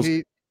 like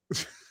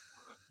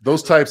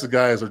those types of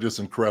guys are just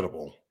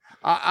incredible.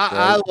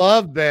 I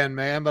love Ben,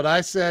 man, but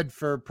I said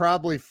for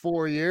probably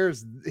 4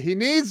 years he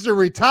needs to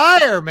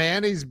retire,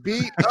 man. He's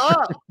beat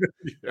up.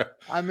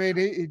 I mean,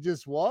 he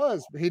just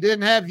was. He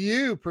didn't have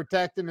you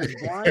protecting his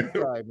blind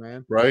side,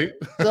 man. Right.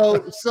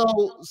 So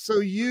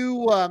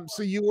you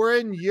were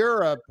in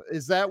Europe.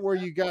 Is that where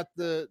you got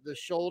the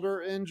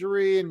shoulder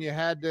injury and you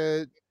had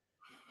to?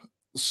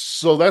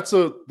 So that's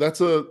a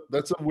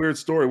weird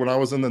story. When I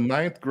was in the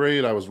 9th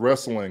grade, I was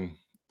wrestling,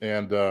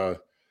 and it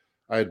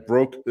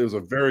was a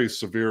very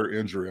severe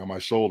injury on my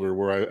shoulder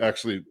where I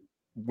actually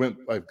went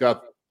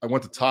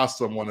to toss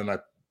someone, and I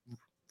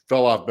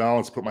fell off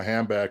balance, put my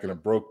hand back, and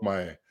it broke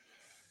my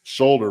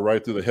shoulder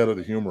right through the head of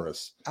the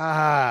humerus.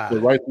 So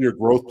right through your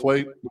growth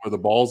plate where the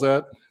ball's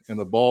at, and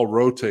the ball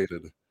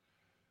rotated.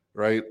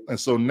 Right. And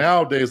so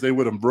nowadays they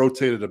would have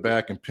rotated it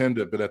back and pinned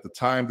it, but at the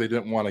time they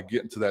didn't want to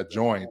get into that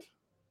joint.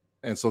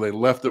 And so they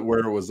left it where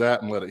it was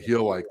at and let it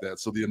heal like that.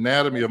 So the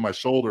anatomy of my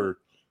shoulder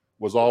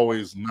was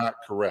always not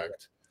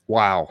correct.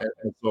 Wow.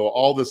 And so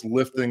all this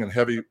lifting and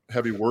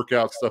heavy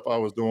workout stuff I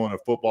was doing at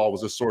football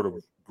was just sort of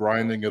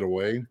grinding it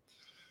away.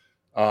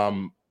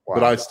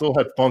 But I still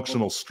had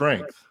functional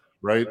strength.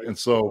 Right. And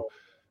so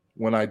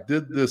when I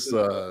did this,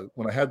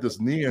 when I had this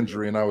knee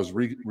injury and I was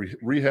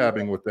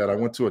rehabbing with that, I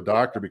went to a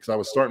doctor because I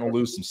was starting to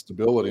lose some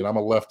stability, and I'm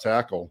a left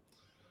tackle.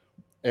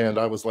 And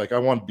I was like, I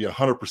want to be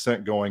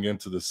 100% going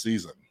into the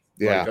season.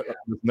 Yeah. Like,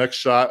 the next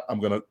shot,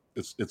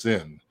 it's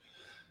in.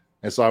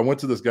 And so I went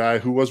to this guy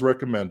who was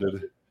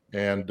recommended,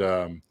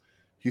 and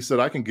he said,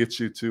 I can get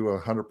you to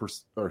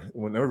 100%, or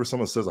whenever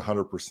someone says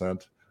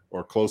 100%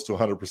 or close to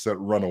 100%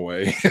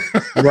 runaway.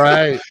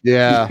 Right.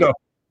 Yeah.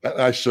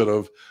 I should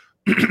have.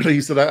 He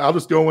said, I'll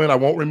just go in. I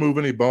won't remove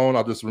any bone.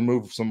 I'll just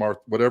remove some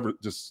whatever,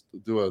 just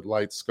do a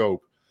light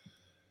scope.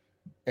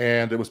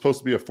 And it was supposed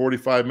to be a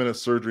 45-minute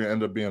surgery. It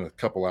ended up being a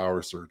couple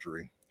hour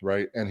surgery.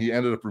 Right. And he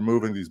ended up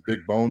removing these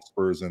big bone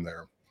spurs in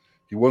there.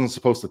 He wasn't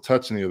supposed to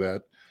touch any of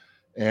that.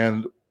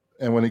 And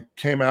when he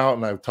came out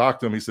and I talked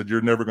to him, he said,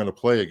 you're never going to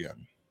play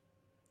again.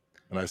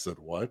 And I said,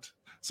 what?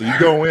 So you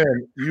go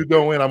in, I'm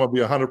going to be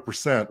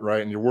 100%.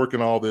 Right. And you're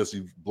working all this,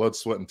 you blood,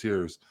 sweat, and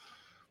tears.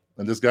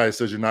 And this guy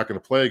says, you're not going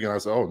to play again. I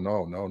said, oh,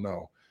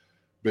 no.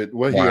 But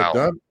what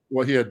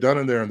he had done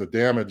in there, and the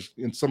damage,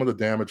 in some of the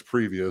damage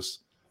previous,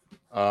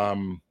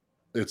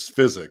 it's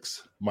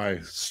physics. My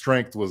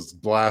strength was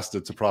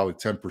blasted to probably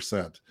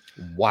 10%.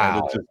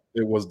 Wow. And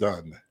it was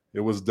done. It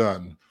was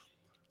done.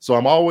 So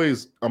I'm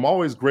always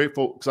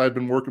grateful, because I've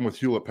been working with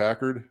Hewlett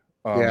Packard.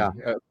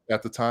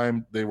 At the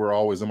time, they were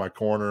always in my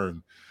corner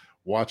and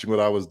watching what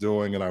I was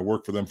doing. And I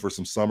worked for them for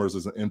some summers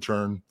as an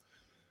intern.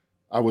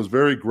 I was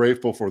very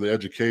grateful for the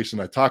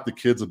education. I talk to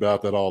kids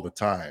about that all the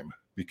time,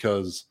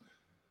 because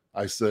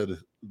I said,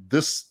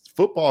 this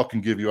football can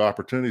give you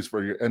opportunities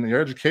and your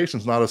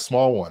education's not a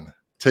small one.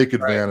 Take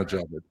advantage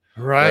of it.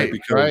 Right.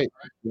 Because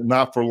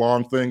not for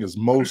long thing is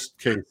most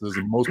cases,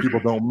 and most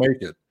people don't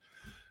make it.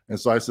 And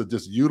so I said,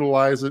 just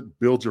utilize it,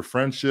 build your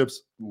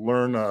friendships,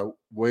 learn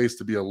ways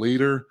to be a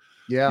leader.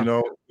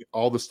 Yeah.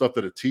 All the stuff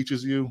that it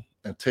teaches you,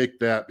 and take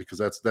that, because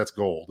that's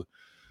gold.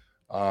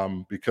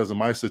 Because of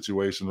my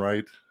situation,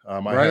 right?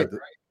 I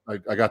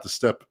got to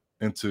step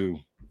into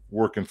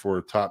working for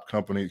a top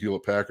company,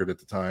 Hewlett Packard at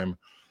the time,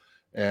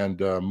 and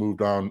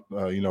moved on,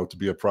 to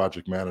be a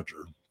project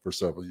manager for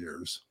several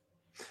years.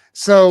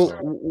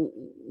 So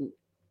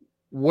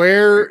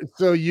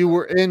you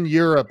were in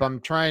Europe.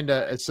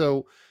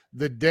 So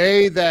the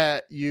day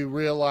that you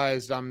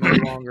realized I'm no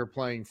longer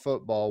playing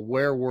football,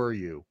 where were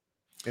you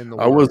in the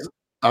world?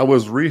 I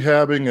was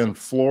rehabbing in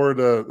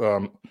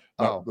Florida,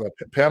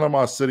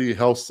 Panama City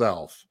Health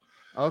South.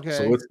 Okay.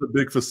 So it's the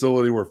big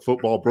facility where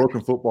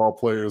broken football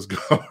players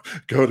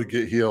go to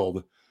get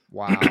healed.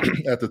 Wow.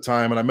 At the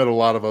time. And I met a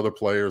lot of other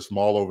players from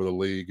all over the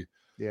league.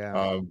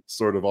 Yeah.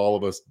 Sort of all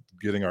of us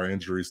getting our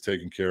injuries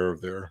taken care of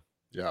there.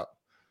 Yeah.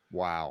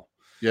 Wow.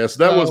 Yes.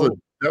 Yeah, so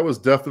that was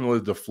definitely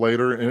a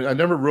deflator. And I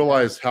never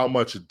realized how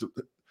much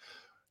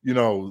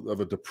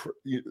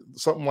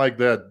something like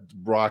that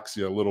rocks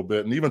you a little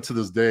bit. And even to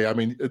this day, I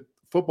mean,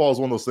 football is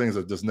one of those things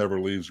that just never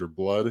leaves your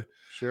blood.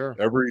 Sure.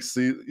 Every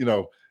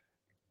season,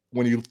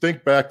 when you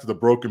think back to the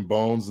broken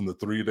bones and the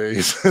 3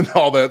 days and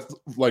all that,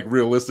 like,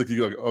 realistically,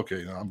 you're like,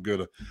 okay, I'm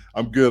good.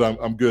 I'm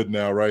good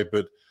now. Right.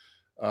 But,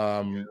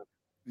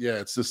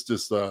 it's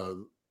just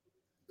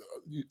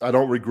I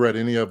don't regret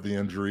any of the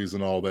injuries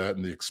and all that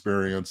and the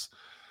experience,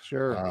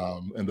 Sure.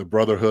 and the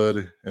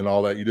brotherhood and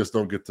all that. You just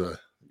don't get to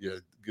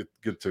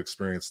get to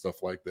experience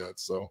stuff like that.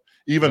 So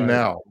even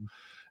now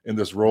in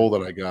this role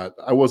that I got,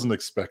 I wasn't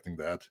expecting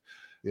that.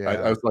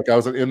 I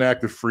was an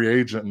inactive free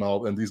agent and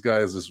all, and these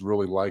guys just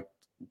really liked,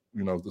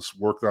 this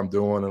work that I'm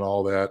doing and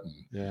all that, and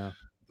the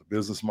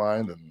business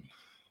mind, and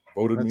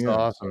voted me in. That's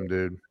awesome,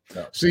 dude.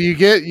 Yeah. So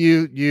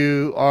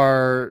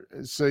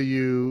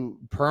you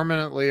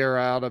permanently are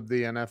out of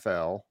the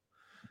NFL.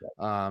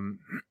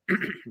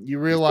 You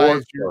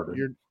realize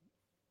you're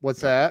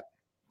what's that?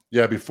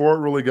 Yeah, before it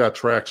really got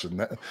traction.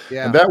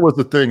 And that was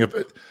the thing. If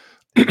it,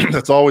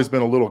 that's always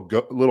been a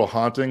little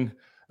haunting.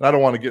 And I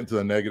don't want to get into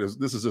the negatives.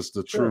 This is just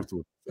the truth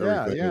with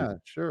everything. Yeah,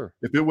 sure.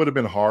 If it would have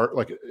been hard,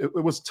 like it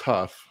was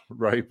tough,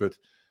 right? But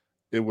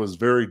it was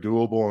very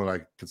doable, and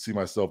I could see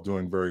myself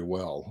doing very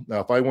well.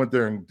 Now, if I went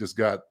there and just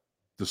got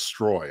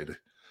destroyed,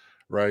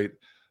 right,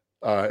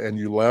 and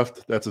you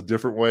left, that's a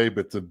different way.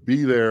 But to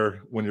be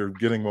there when you're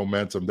getting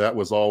momentum, that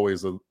was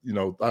always I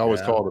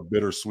always call it a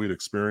bittersweet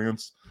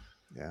experience.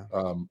 Yeah.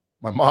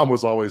 My mom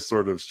was always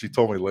she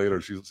told me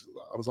later,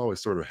 I was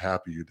always sort of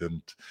happy you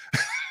didn't.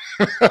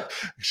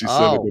 She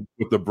said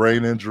with the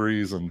brain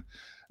injuries and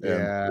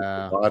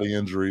the body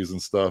injuries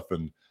and stuff.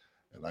 And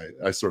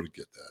I sort of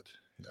get that.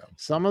 Yeah.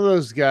 Some of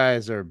those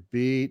guys are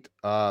beat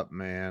up,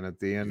 man, at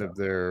the end of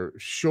their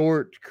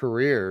short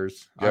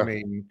careers. Yeah. I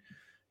mean,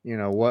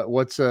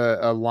 what's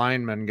a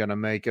lineman going to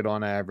make it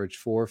on average?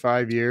 4 or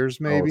 5 years,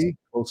 maybe?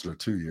 Closer to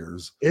 2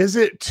 years. Is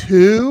it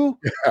 2?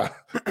 Yeah.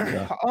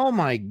 Oh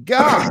my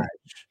gosh.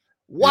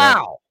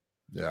 Wow.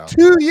 Yeah.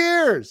 2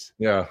 years.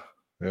 Yeah.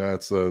 Yeah.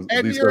 It's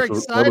and you're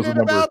excited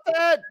about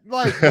that?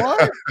 Like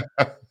what?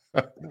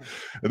 And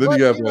then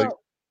you have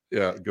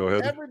go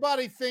ahead.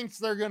 Everybody thinks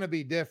they're going to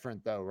be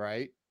different though,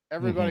 right?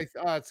 Everybody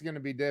it's going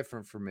to be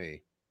different for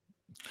me.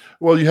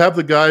 Well, you have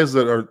the guys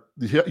that are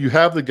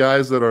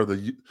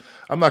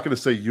I'm not going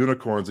to say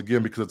unicorns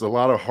again, because it's a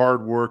lot of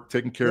hard work,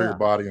 taking care of your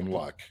body and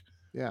luck.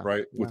 Yeah.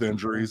 Right. Yeah. With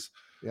injuries.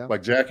 Yeah.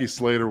 Like Jackie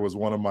Slater was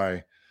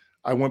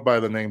I went by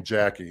the name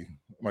Jackie,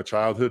 my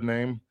childhood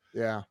name.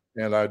 Yeah.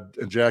 And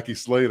Jackie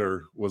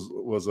Slater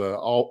is a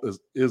Hall of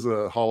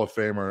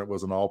Famer. It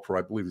was an All-Pro.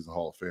 I believe he's a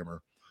Hall of Famer,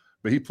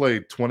 but he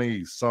played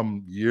 20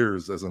 some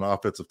years as an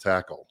offensive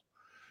tackle.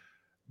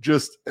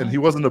 And he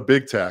wasn't a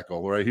big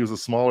tackle, right? He was a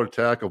smaller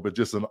tackle, but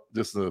just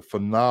a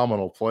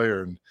phenomenal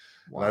player. And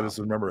I just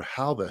remember,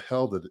 how the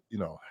hell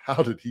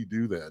how did he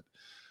do that?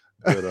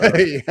 But,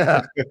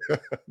 yeah,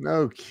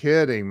 no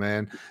kidding,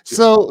 man.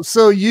 So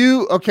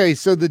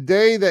the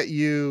day that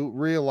you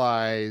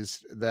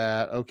realized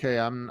that, okay,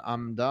 I'm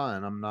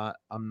done. I'm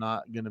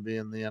not going to be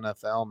in the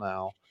NFL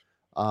now.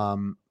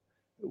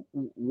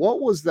 What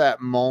was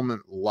that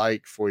moment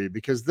like for you?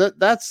 Because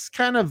that's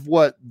kind of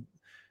what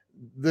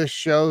this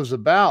show's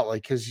about.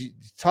 Like, because you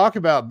talk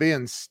about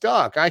being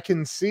stuck, I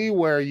can see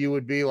where you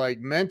would be like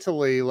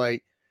mentally,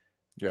 like.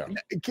 Yeah.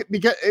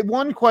 Because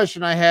one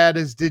question I had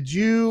is, did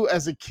you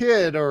as a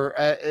kid or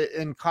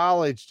in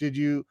college, did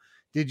you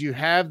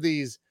have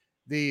these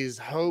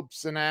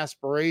hopes and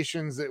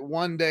aspirations that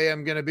one day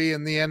I'm going to be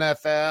in the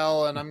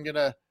NFL and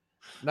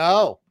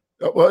no?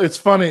 Well, it's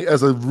funny.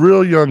 As a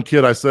real young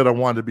kid, I said I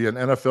wanted to be an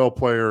NFL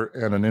player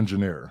and an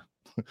engineer.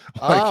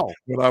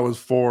 When I was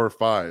 4 or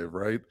 5,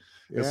 right?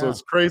 Yeah. And so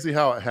it's crazy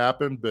how it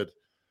happened. But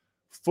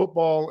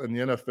football and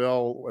the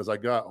NFL, as I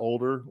got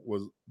older,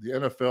 the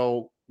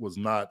NFL was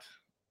not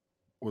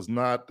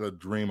a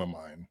dream of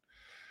mine.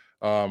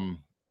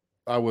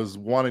 I was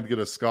wanting to get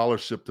a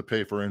scholarship to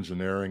pay for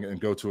engineering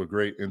and go to a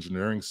great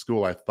engineering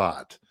school. I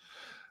thought,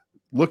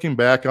 looking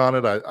back on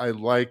it, I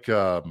like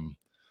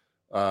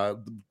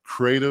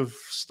creative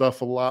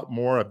stuff a lot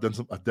more. I've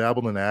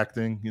dabbled in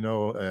acting,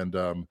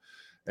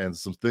 and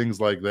some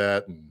things like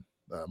that, and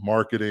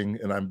marketing,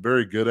 and I'm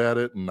very good at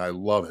it, and I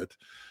love it.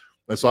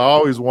 And so I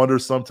always wonder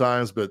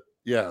sometimes, but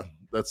yeah,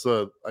 that's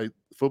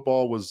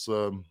football was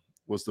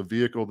the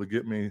vehicle to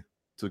get me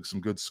to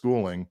some good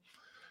schooling.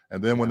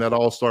 And then when that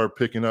all started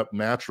picking up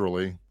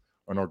naturally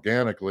and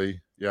organically,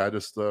 I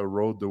just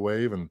rode the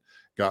wave and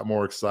got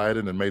more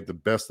excited and made the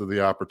best of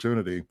the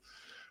opportunity.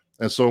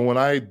 And so when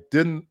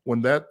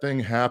that thing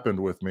happened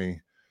with me,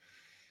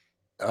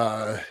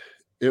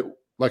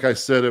 like I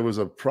said, it was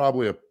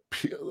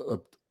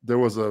there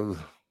was a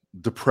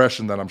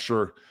depression that I'm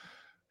sure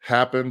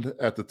happened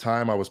at the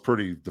time. I was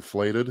pretty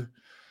deflated.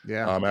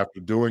 Yeah.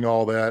 After doing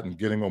all that and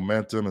getting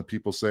momentum and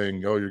people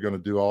saying, "Oh, you're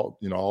going to do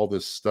all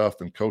this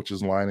stuff," and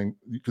coaches lining,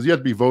 because you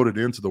had to be voted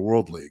into the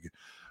World League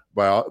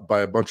by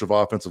a bunch of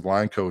offensive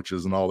line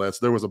coaches and all that.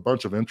 So there was a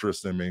bunch of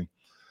interest in me.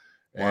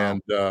 Wow.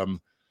 And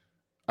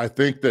I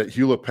think that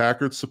Hewlett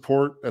Packard's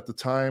support at the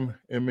time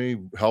in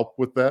me helped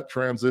with that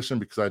transition,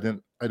 because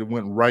I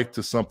went right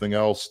to something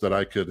else that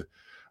I could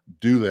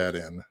do that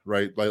in,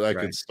 right? Like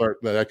I could start,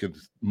 that I could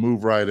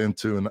move right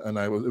into, and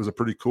it was a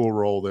pretty cool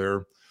role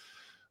there.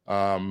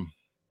 So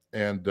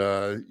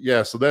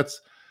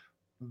that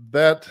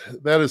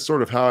is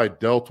sort of how I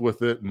dealt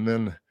with it. And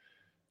then,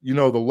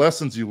 the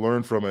lessons you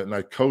learn from it, and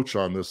I coach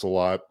on this a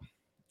lot.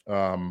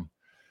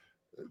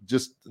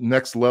 just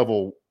next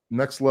level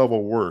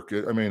work.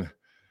 I mean,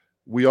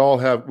 we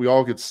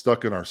all get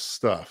stuck in our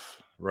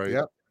stuff, right?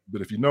 Yep.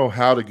 But if you know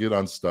how to get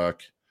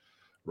unstuck,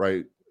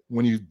 right,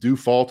 when you do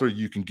falter,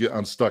 you can get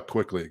unstuck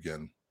quickly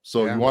again.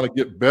 So you want to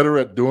get better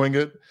at doing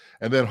it,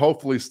 and then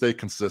hopefully stay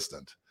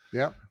consistent.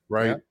 Yep.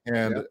 Right. Yep.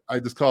 And Yep. I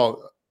just call it,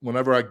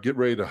 whenever I get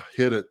ready to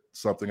hit it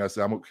something, I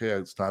say, I'm okay.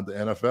 It's time to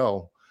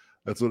NFL.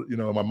 That's what,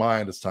 in my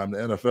mind, it's time to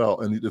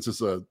NFL. And it's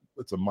just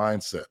it's a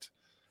mindset.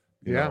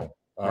 You know?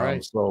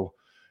 Right. So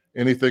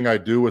anything I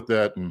do with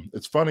that, and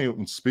it's funny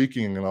when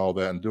speaking and all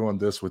that and doing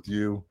this with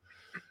you,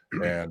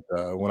 and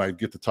when I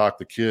get to talk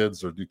to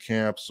kids or do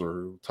camps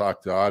or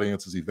talk to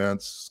audiences,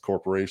 events,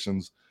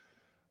 corporations,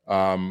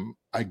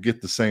 I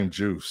get the same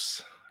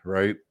juice,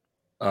 right?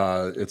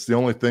 It's the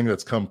only thing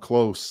that's come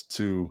close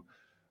to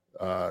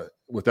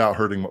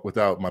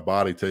without my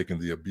body taking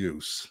the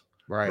abuse.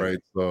 Right.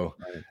 So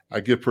I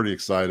get pretty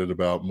excited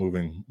about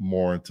moving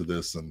more into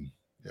this, and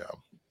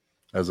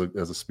as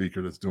a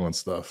speaker that's doing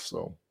stuff.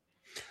 So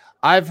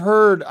I've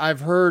heard I've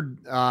heard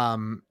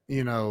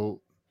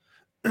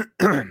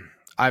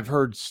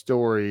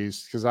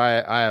stories, because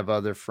I have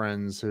other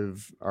friends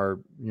who've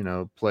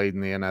played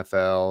in the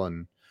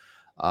NFL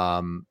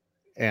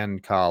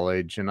and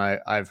college, and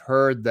I've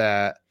heard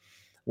that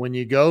when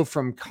you go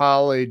from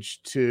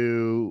college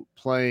to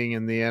playing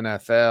in the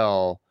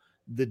NFL,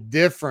 the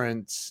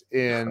difference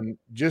in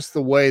just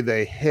the way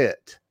they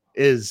hit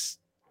is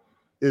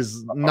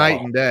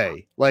night and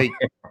day. Like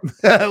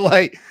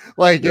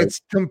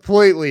it's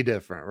completely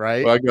different,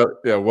 right?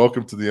 Well,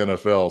 welcome to the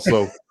NFL.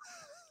 So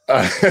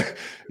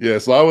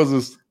so I was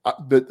just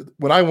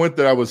when I went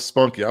there, I was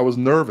spunky. I was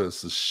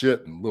nervous as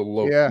shit and a little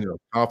low.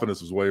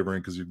 Confidence was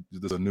wavering because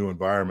this is a new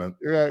environment.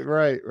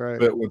 Right.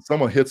 But when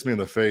someone hits me in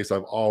the face,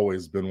 I've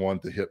always been one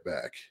to hit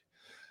back.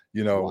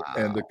 Wow.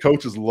 And the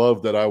coaches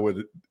loved that I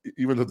would,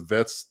 even if the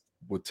vets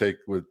would give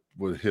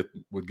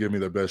me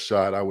their best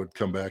shot, I would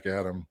come back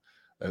at them.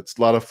 It's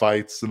a lot of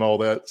fights and all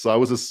that. So I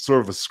was just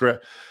sort of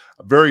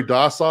very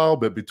docile,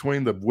 but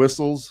between the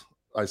whistles,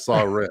 I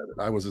saw red.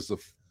 I was just a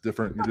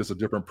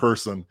different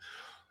person.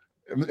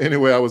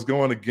 Anyway, I was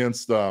going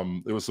against there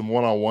was some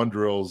one-on-one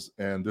drills,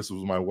 and this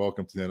was my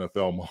welcome to the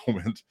NFL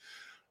moment.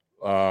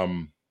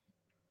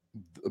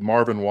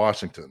 Marvin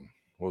Washington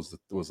was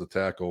the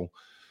tackle,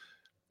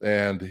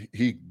 and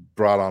he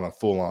brought on a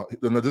full-on.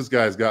 This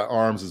guy's got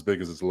arms as big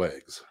as his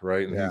legs,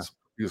 right? And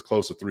he's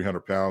close to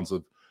 300 pounds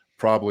of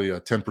probably a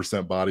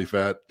 10% body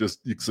fat. Just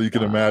so you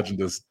can imagine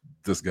this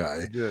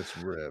guy just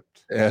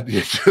ripped, and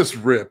he just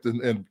ripped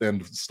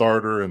and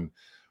starter and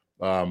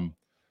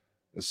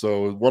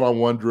so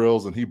one-on-one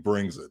drills, and he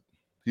brings it.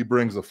 He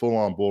brings a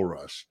full-on bull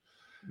rush,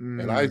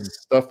 and I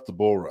stuffed the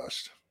bull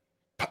rush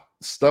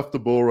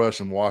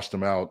and washed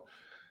him out,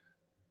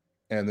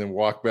 and then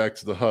walked back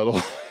to the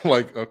huddle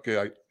like,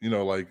 okay,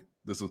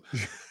 this is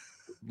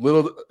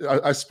little.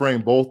 I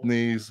sprained both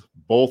knees,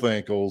 both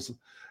ankles,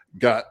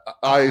 got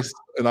ice,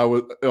 and I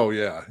was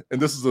and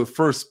this is the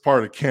first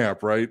part of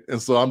camp, right? And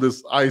so I'm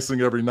just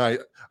icing every night.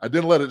 I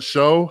didn't let it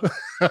show,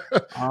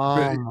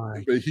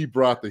 but he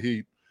brought the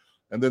heat.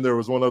 And then there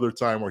was one other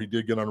time where he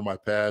did get under my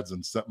pads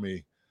and sent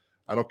me.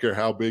 I don't care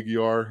how big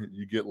you are,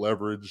 you get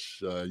leverage.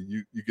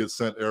 You get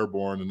sent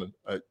airborne, and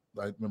I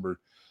remember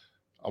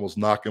almost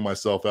knocking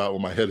myself out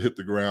when my head hit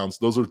the ground.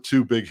 So those are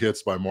two big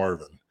hits by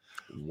Marvin.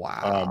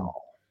 Wow.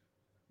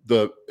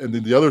 And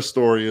then the other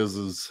story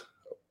is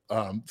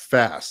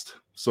fast.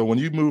 So when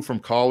you move from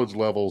college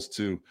levels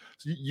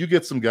you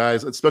get some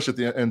guys,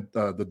 especially at the end,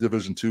 the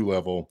Division II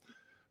level,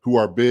 who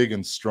are big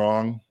and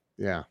strong.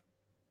 Yeah.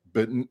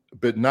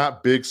 But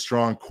not big,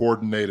 strong,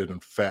 coordinated,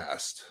 and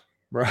fast.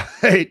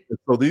 Right.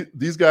 So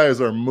these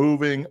guys are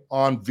moving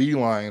on V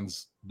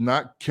lines,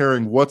 not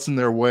caring what's in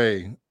their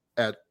way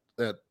at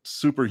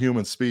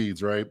superhuman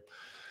speeds, right?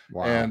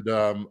 Wow. And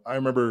I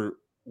remember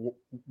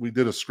we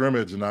did a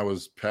scrimmage, and I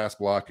was pass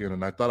blocking,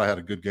 and I thought I had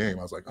a good game.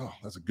 I was like, oh,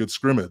 that's a good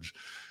scrimmage.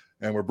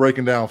 And we're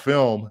breaking down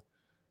film,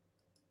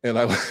 and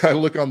I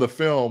look on the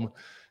film,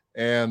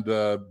 and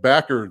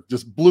backer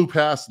just blew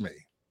past me.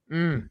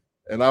 And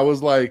I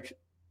was like,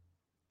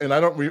 and I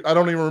don't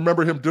even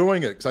remember him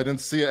doing it because I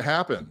didn't see it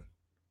happen.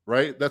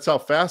 Right. That's how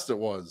fast it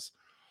was.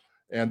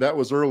 And that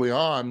was early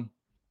on.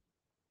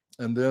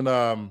 And then,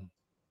 so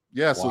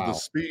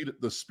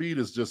the speed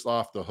is just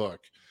off the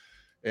hook,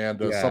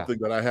 and something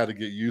that I had to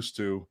get used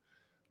to.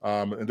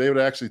 And they would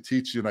actually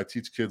teach you, and I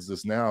teach kids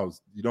this now,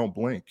 is you don't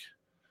blink,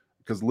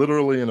 because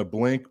literally in a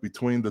blink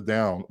between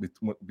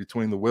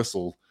the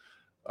whistle,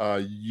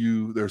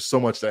 there's so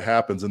much that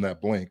happens in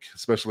that blink,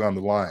 especially on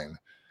the line.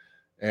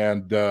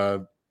 And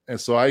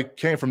so I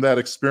came from that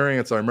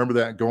experience. I remember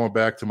that going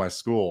back to my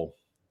school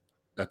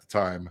at the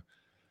time.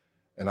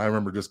 And I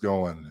remember just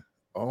going,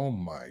 oh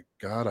my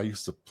God, I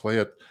used to play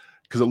it,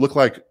 because it looked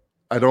like,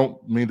 I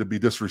don't mean to be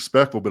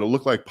disrespectful, but it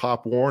looked like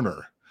Pop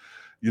Warner,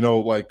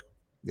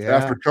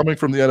 after coming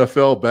from the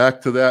NFL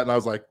back to that. And I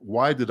was like,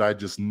 why did I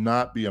just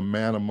not be a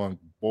man among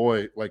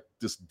boys,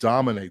 just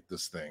dominate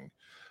this thing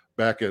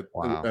back at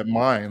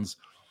Mines?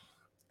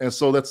 And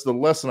so that's the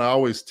lesson I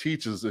always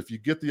teach is if you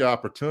get the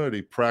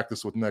opportunity,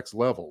 practice with next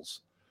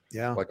levels.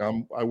 Yeah. Like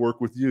I work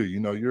with you,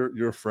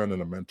 you're a friend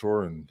and a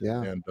mentor, and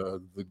Glenn,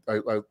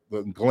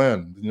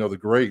 the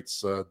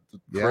greats,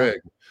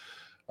 Craig.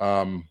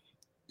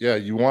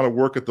 You want to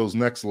work at those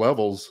next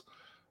levels.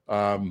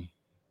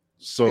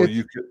 It's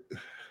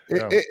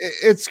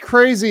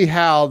crazy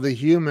how the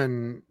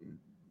human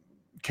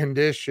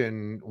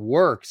condition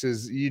works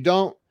is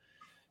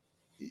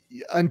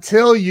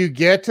until you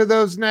get to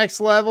those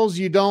next levels,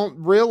 you don't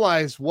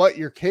realize what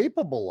you're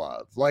capable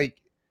of. Like,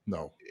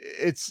 no,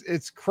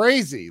 it's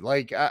crazy.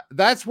 Like,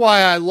 that's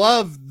why I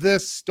love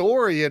this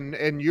story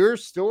and your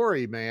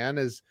story, man,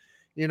 is,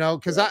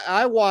 cause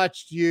I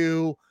watched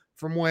you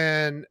from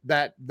when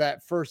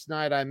that first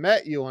night I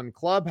met you on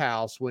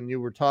Clubhouse, when you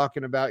were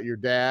talking about your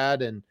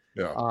dad and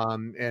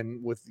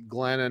with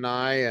Glenn and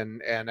I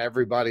and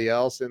everybody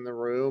else in the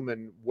room,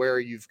 and where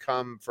you've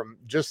come from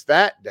just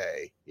that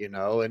day,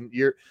 and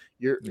you're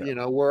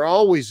we're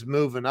always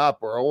moving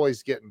up. We're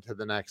always getting to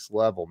the next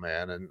level,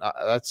 man. And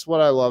that's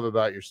what I love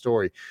about your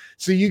story.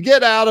 So you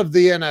get out of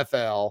the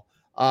NFL,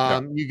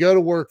 you go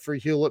to work for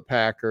Hewlett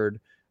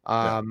Packard.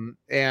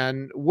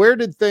 And where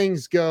did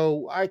things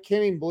go? I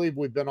can't even believe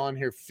we've been on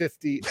here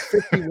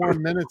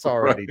 51 minutes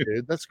already, right.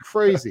 Dude. That's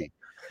crazy.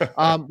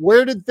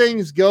 Where did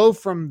things go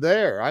from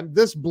there?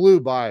 This blew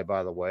by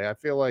the way. I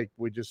feel like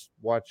we just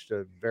watched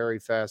a very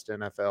fast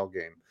NFL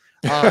game.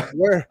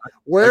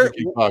 Where I can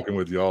keep talking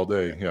with you all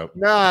day. Yeah.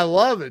 No, I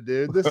love it,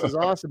 dude. This is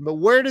awesome. But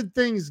where did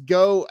things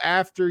go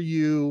after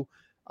you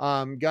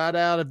got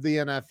out of the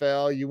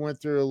NFL? You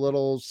went through a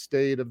little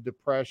state of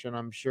depression,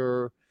 I'm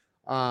sure.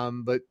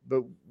 But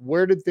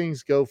where did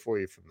things go for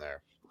you from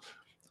there?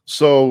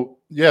 So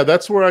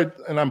that's where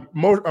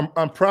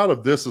I'm proud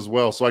of this as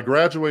well. So I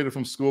graduated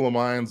from School of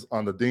Mines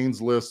on the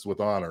Dean's List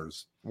with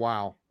honors.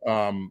 Wow.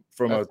 From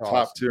That's a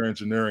top tier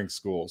engineering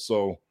school.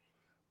 So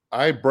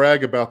I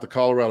brag about the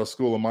Colorado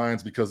School of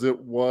Mines because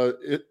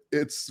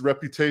its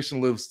reputation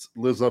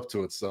lives up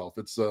to itself.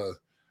 It's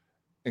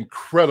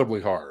incredibly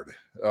hard.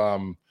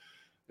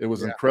 It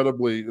was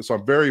incredibly, so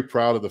I'm very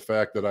proud of the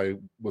fact that I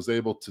was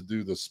able to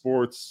do the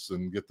sports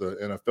and get the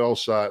NFL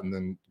shot and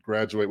then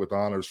graduate with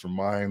honors from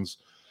Mines.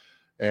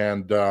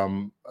 And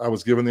I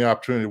was given the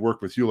opportunity to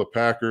work with Hewlett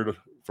Packard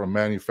from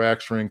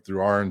manufacturing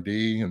through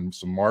R&D and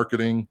some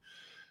marketing.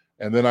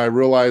 And then I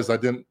realized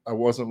I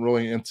wasn't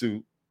really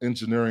into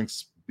engineering,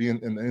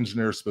 being an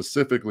engineer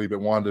specifically, but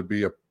wanted to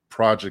be a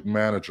project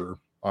manager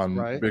on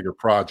bigger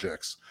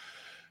projects.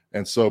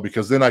 And so,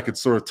 because then I could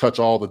sort of touch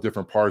all the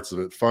different parts of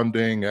it,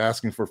 funding,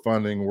 asking for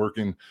funding,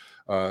 working,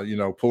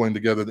 pulling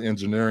together the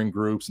engineering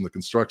groups and the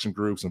construction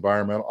groups,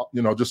 environmental,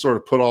 just sort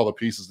of put all the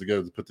pieces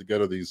together to put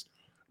together these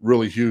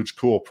really huge,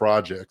 cool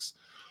projects.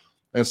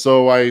 And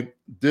so I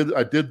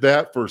did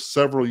that for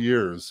several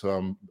years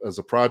as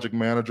a project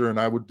manager, and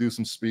I would do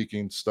some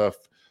speaking stuff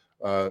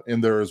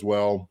in there as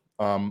well.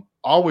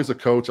 Always a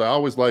coach. I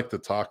always like to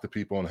talk to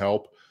people and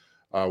help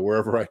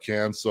wherever I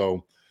can.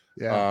 So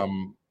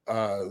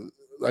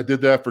I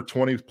did that for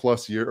 25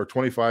 plus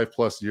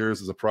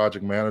years as a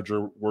project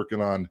manager,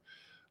 working on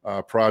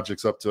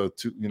projects up to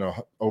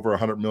over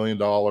 $100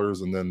 million.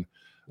 And then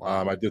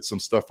I did some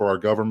stuff for our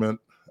government,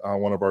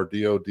 one of our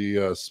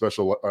DoD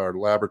special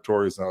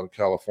laboratories out in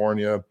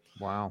California.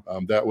 Wow.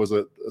 That was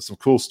some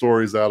cool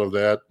stories out of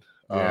that.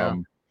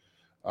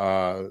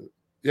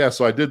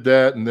 So I did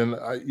that. And then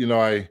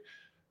I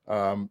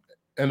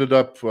ended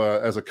up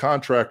as a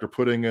contractor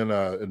putting in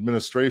an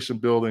administration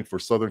building for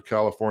Southern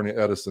California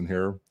Edison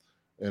here.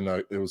 And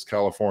it was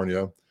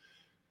California.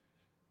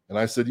 And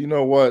I said, you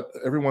know what?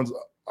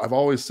 I've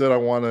always said I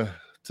want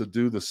to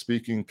do the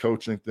speaking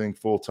coaching thing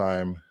full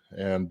time.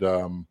 And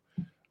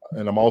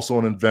I'm also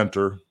an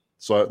inventor.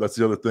 So that's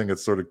the other thing that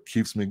sort of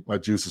keeps my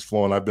juices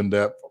flowing. I've been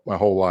that my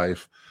whole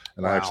life.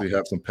 And I actually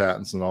have some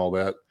patents and all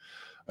that.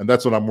 And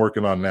that's what I'm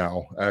working on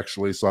now,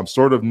 actually. So I'm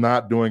sort of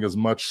not doing as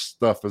much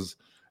stuff as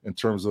in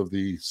terms of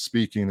the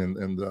speaking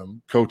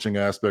and coaching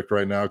aspect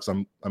right now, because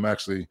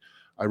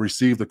I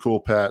received the cool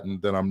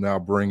patent that I'm now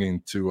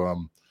bringing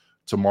to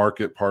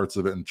market parts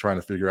of it and trying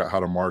to figure out how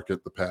to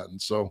market the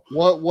patent. So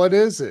what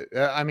is it?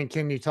 I mean,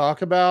 can you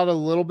talk about a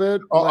little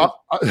bit?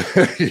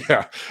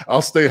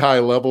 I'll stay high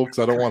level because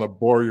I don't want to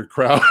bore your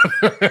crowd.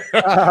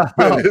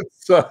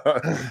 It's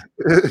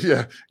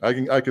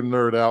I can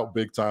nerd out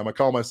big time. I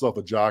call myself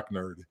a jock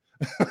nerd.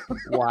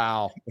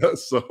 Wow.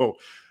 So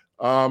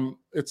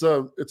it's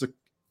a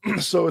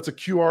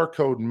QR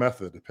code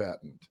method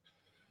patent.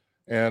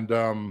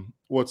 And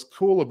what's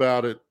cool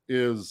about it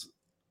is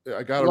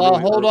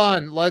hold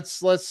on.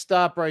 Let's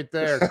stop right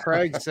there.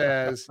 Craig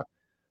says,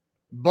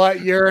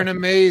 but you're an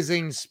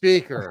amazing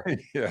speaker.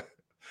 Yeah.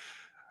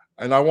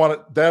 And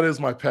that is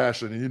my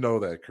passion. And you know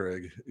that,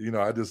 Craig.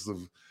 I just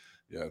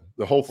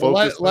the whole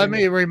focus. Let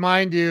me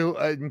remind you,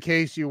 in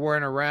case you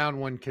weren't around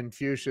when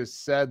Confucius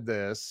said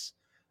this.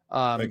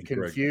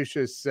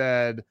 Confucius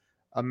said,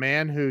 a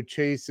man who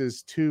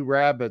chases two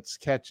rabbits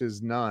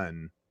catches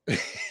none.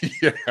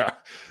 Yeah,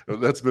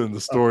 that's been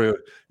the story.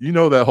 You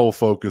know that whole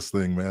focus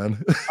thing,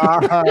 man.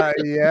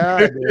 Yeah,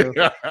 I do.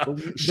 Yeah.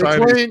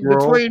 Shiny squirrel.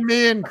 Between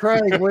me and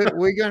Craig,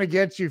 we're gonna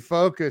get you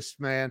focused,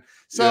 man.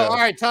 So, Yeah. all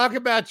right, talk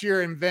about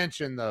your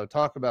invention, though.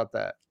 Talk about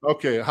that.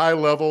 Okay, high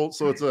level.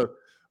 So it's a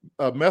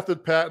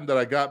method patent that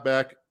I got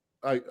back.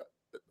 I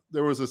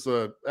There was this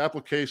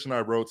application I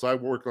wrote. So I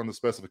worked on the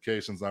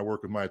specifications. And I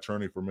worked with my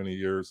attorney for many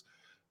years,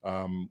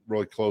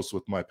 really close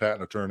with my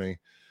patent attorney,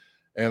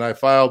 and I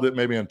filed it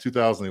maybe in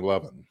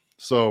 2011.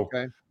 So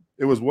Okay.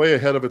 it was way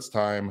ahead of its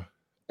time,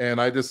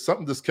 and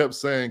something just kept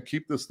saying,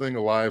 keep this thing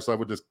alive. So I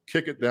would just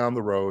kick it down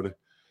the road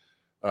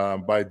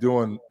by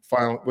doing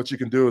file. What you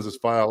can do is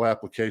just file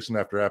application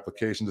after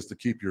application just to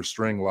keep your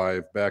string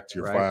live back to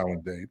your Right.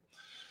 filing date.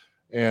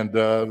 And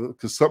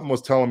because something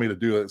was telling me to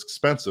do it, it's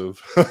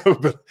expensive,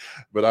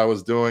 but I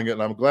was doing it,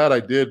 and I'm glad I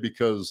did,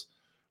 because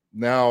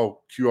now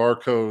QR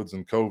codes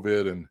and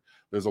COVID, and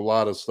there's a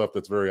lot of stuff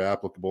that's very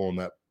applicable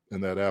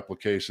in that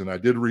application. I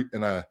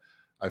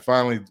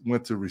finally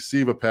went to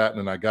receive a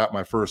patent, and I got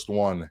my first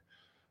one,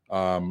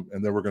 and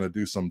then we're going to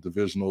do some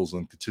divisionals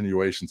and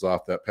continuations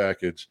off that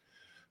package.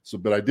 So,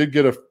 but I did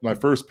get my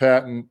first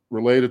patent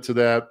related to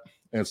that,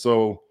 and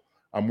so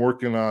I'm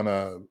working on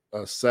a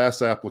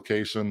SaaS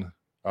application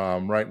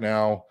right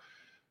now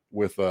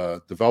with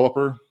a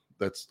developer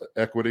that's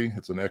equity.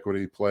 It's an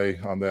equity play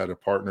on that, a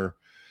partner.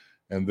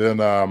 And then,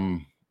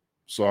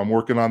 so I'm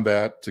working on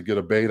that to get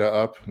a beta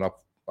up, and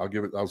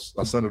I'll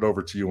send it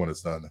over to you when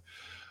it's done.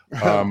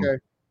 Okay.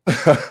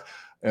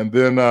 And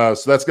then,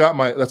 so that's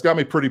got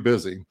me pretty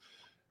busy.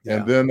 Yeah.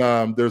 And then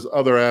there's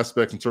other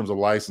aspects in terms of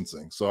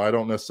licensing. So I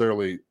don't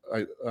necessarily,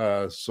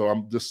 so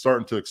I'm just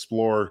starting to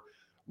explore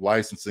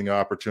licensing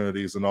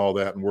opportunities and all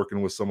that, and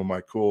working with some of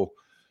my cool,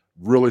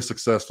 really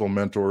successful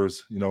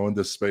mentors, in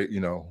this space,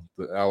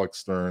 the Alex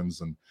Stearns,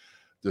 and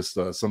just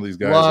some of these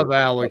guys. Love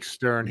Alex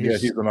Stern.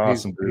 He's an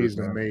awesome dude. He's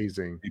man.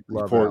 amazing. He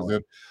Love pours Alex.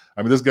 in.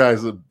 I mean, this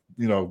guy's a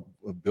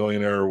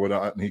billionaire or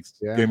whatnot, and he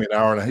Yeah. gave me an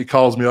hour, and he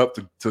calls me up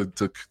to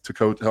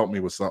coach, help me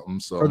with something.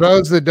 So For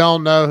those that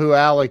don't know who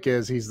Alec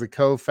is, he's the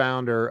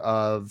co-founder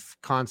of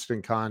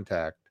Constant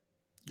Contact.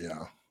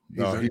 Yeah,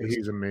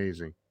 He's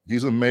amazing.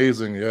 He's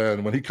amazing. Yeah.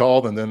 And when he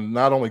called, and then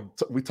not only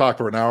we talked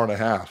for an hour and a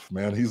half,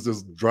 man, he's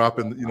just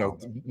dropping,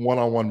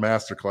 one-on-one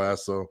masterclass.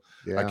 So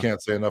I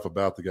can't say enough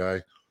about the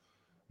guy.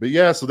 But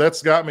yeah, so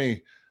that's got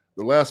me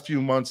the last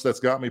few months,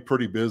 that's got me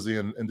pretty busy,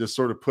 and just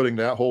sort of putting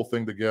that whole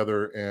thing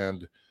together.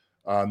 And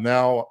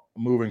now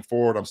moving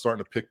forward, I'm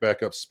starting to pick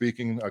back up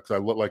speaking, because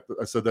like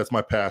I said, that's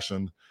my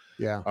passion.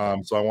 Yeah.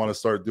 So I want to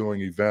start doing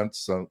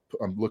events. I'm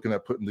looking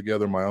at putting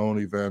together my own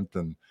event,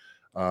 and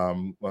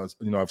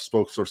I've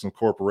spoken for some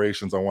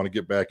corporations. I want to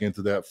get back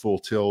into that full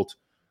tilt.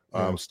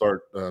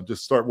 Start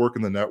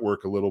working the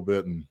network a little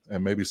bit, and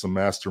maybe some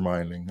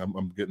masterminding.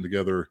 I'm getting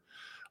together.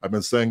 I've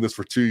been saying this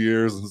for 2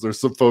 years, and there's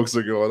some folks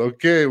that are going,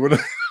 okay,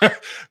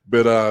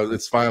 but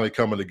it's finally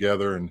coming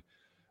together, and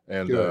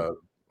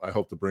I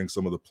hope to bring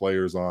some of the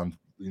players on,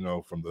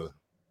 from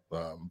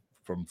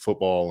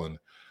football, and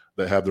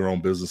that have their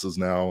own businesses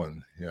now,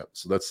 and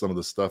so that's some of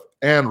the stuff.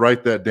 And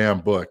write that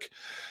damn book.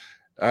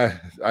 I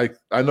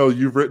know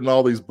you've written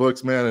all these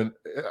books, man, and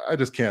I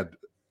just can't.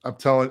 You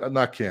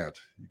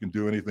can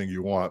do anything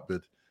you want,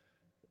 but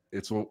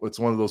it's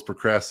one of those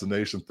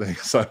procrastination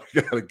things I've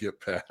got to get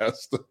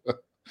past.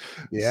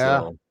 Yeah.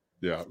 So,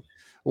 yeah.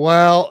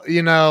 Well,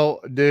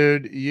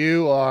 dude,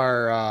 you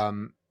are,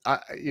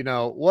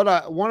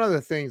 one of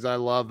the things I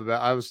love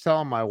I was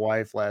telling my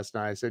wife last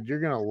night, I said,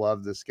 you're going to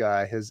love this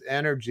guy. His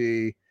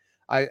energy.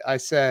 I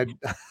said,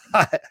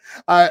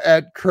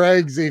 at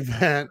Craig's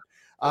event,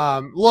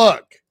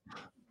 look,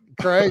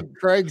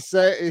 Craig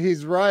said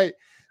he's right.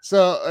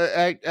 So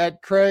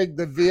at Craig,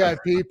 the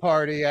VIP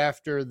party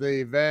after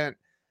the event,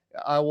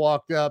 I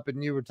walked up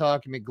and you were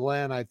talking to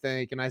Glenn, I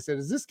think. And I said,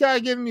 is this guy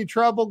giving you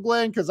trouble,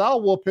 Glenn? Because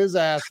I'll whoop his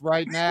ass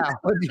right now.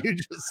 And you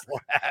just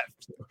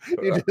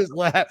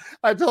laughed.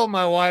 I told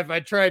my wife I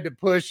tried to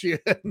push you.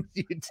 And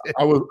you did.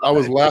 I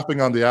was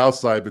laughing on the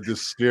outside, but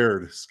just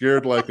scared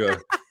like a,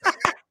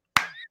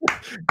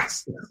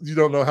 you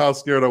don't know how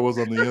scared I was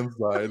on the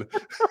inside.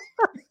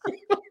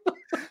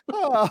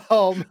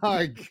 Oh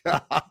my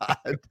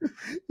God.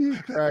 You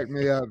crack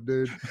me up,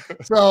 dude.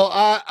 So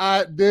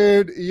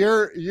dude,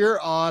 you're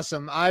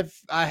awesome. I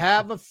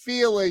have a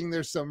feeling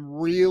there's some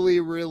really,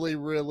 really,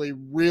 really,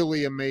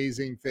 really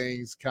amazing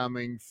things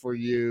coming for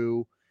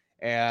you.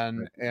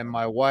 And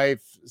my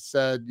wife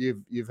said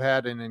you've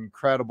had an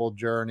incredible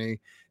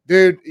journey.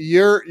 Dude,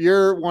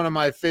 you're one of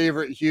my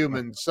favorite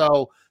humans.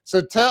 So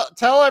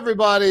tell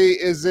everybody,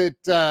 is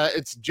it's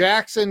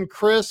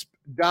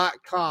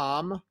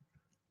jacksoncrisp.com.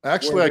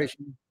 Actually,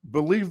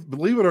 believe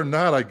it or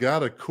not, I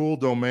got a cool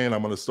domain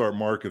I'm going to start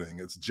marketing.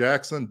 It's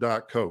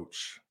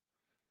jackson.coach.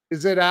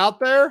 Is it out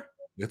there?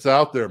 It's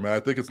out there, man. I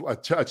think I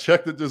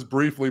checked it just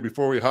briefly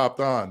before we hopped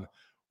on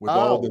with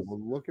all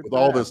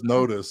this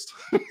notice.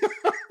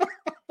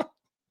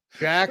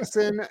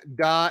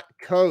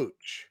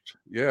 Jackson.coach.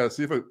 Yeah,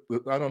 see if I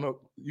don't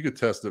know. You could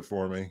test it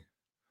for me.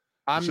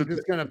 I'm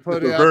just going to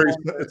put it's it a very, up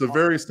it's a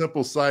very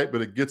simple site,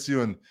 but it gets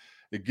you in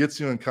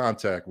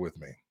contact with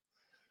me.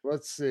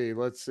 Let's see.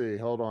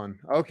 Hold on.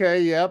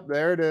 Okay. Yep.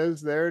 There it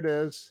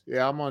is.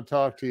 Yeah. I'm going to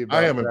talk to you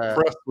about I am that.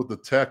 impressed with the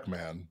tech,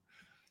 man.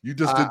 You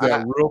just did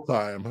that real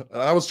time.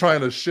 I was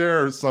trying to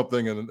share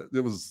something and I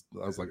was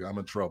like, I'm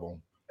in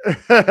trouble.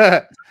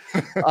 We're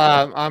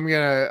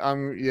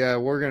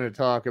gonna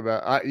talk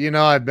about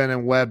I've been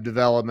in web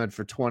development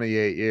for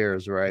 28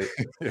 years, right?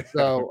 Yeah.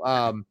 So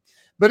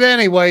but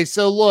anyway,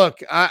 so look,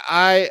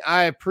 I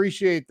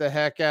appreciate the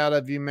heck out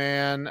of you,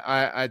 man.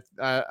 I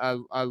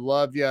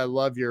love you. I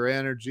love your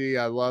energy.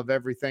 I love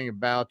everything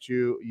about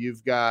you.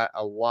 You've got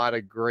a lot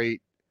of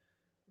great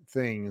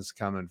things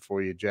coming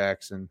for you,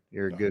 Jackson.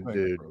 You're a good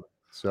dude. Brother.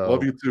 So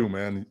Love you too,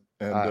 man.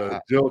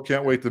 And Jill,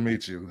 can't wait to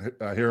meet you.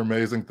 I hear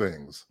amazing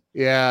things.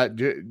 Yeah,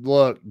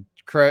 look,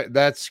 Craig,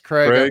 that's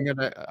Craig.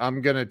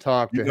 I'm gonna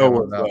talk to him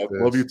about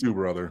this. Love you too,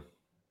 brother.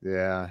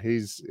 Yeah,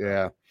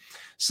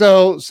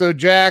 So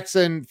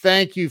Jackson,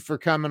 thank you for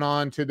coming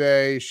on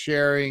today,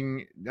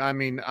 sharing. I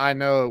mean, I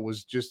know it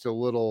was just a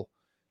little.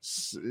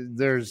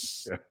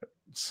 There's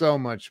so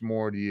much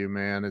more to you,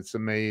 man. It's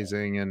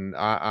amazing, and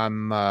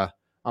I'm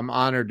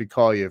honored to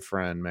call you a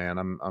friend, man.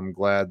 I'm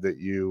glad that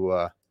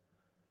you.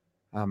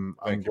 I'm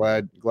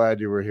glad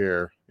you were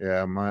here.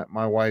 Yeah,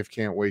 my wife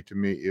can't wait to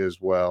meet you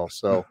as well.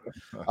 So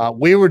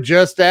we were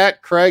just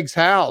at Craig's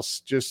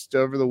house just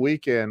over the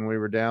weekend. We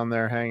were down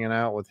there hanging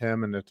out with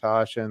him and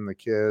Natasha and the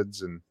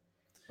kids, and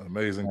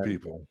amazing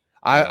people.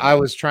 I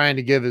was trying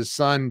to give his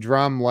son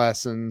drum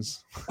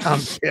lessons.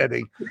 I'm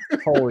kidding.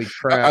 Holy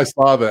crap. I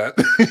saw that.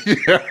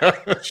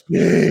 Yeah.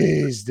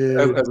 Jeez,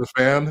 dude. As a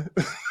fan.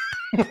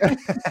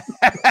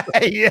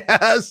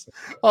 Yes.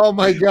 Oh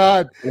my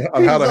God.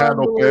 On how to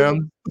handle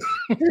fans.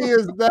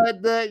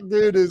 That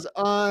dude is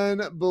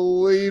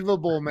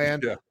unbelievable,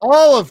 man. Yeah.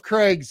 All of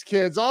Craig's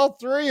kids, all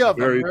three of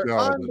Very them, are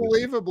talented.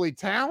 Unbelievably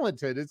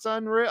talented. It's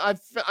unreal.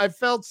 I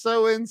felt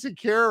so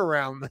insecure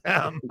around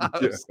them. I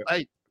was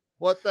like,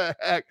 what the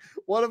heck?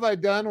 What have I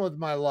done with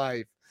my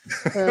life?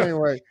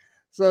 Anyway.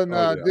 So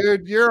no,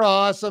 dude, you're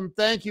awesome.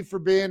 Thank you for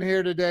being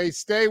here today.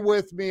 Stay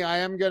with me. I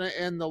am going to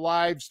end the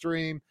live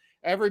stream.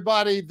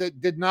 Everybody that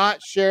did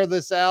not share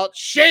this out,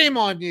 shame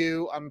on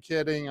you. I'm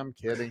kidding.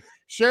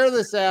 Share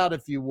this out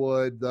if you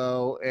would,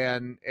 though,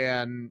 and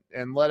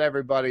let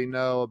everybody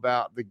know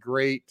about the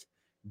great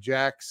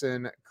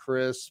Jackson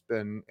Crisp,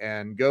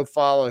 and go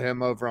follow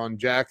him over on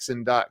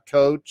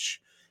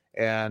jackson.coach.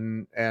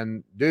 And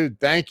dude,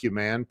 thank you,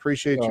 man.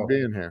 Appreciate you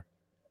being here.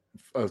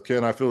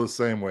 Ken, I feel the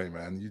same way,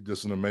 man. You're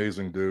just an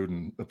amazing dude,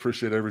 and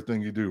appreciate everything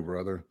you do,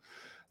 brother.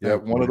 Yeah,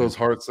 one of those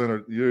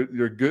heart-centered.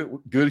 You're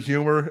good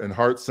humor and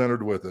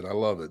heart-centered with it. I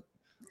love it.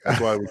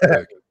 That's why we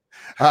take it.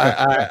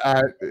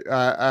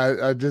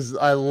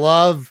 I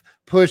love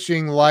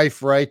pushing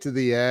life right to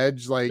the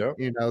edge, like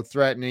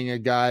threatening a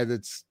guy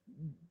that's.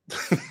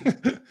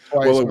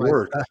 Well, it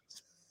worked.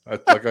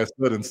 Like I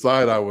said,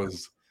 inside I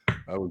was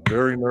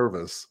very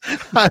nervous.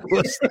 I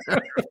was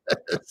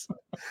nervous.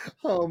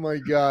 Oh my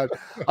God.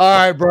 All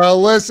right, bro.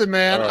 Listen,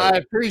 man, I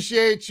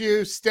appreciate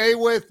you. Stay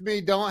with me.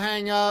 Don't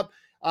hang up.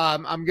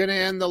 I'm going to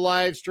end the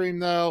live stream,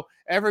 though.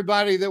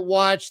 Everybody that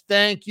watched,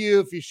 thank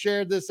you. If you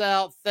shared this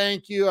out,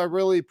 thank you. I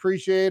really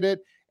appreciate it.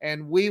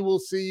 And we will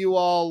see you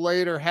all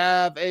later.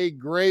 Have a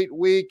great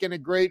week and a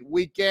great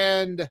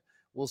weekend.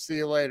 We'll see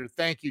you later.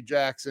 Thank you,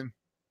 Jackson.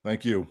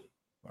 Thank you.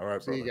 All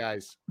right, see you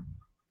guys.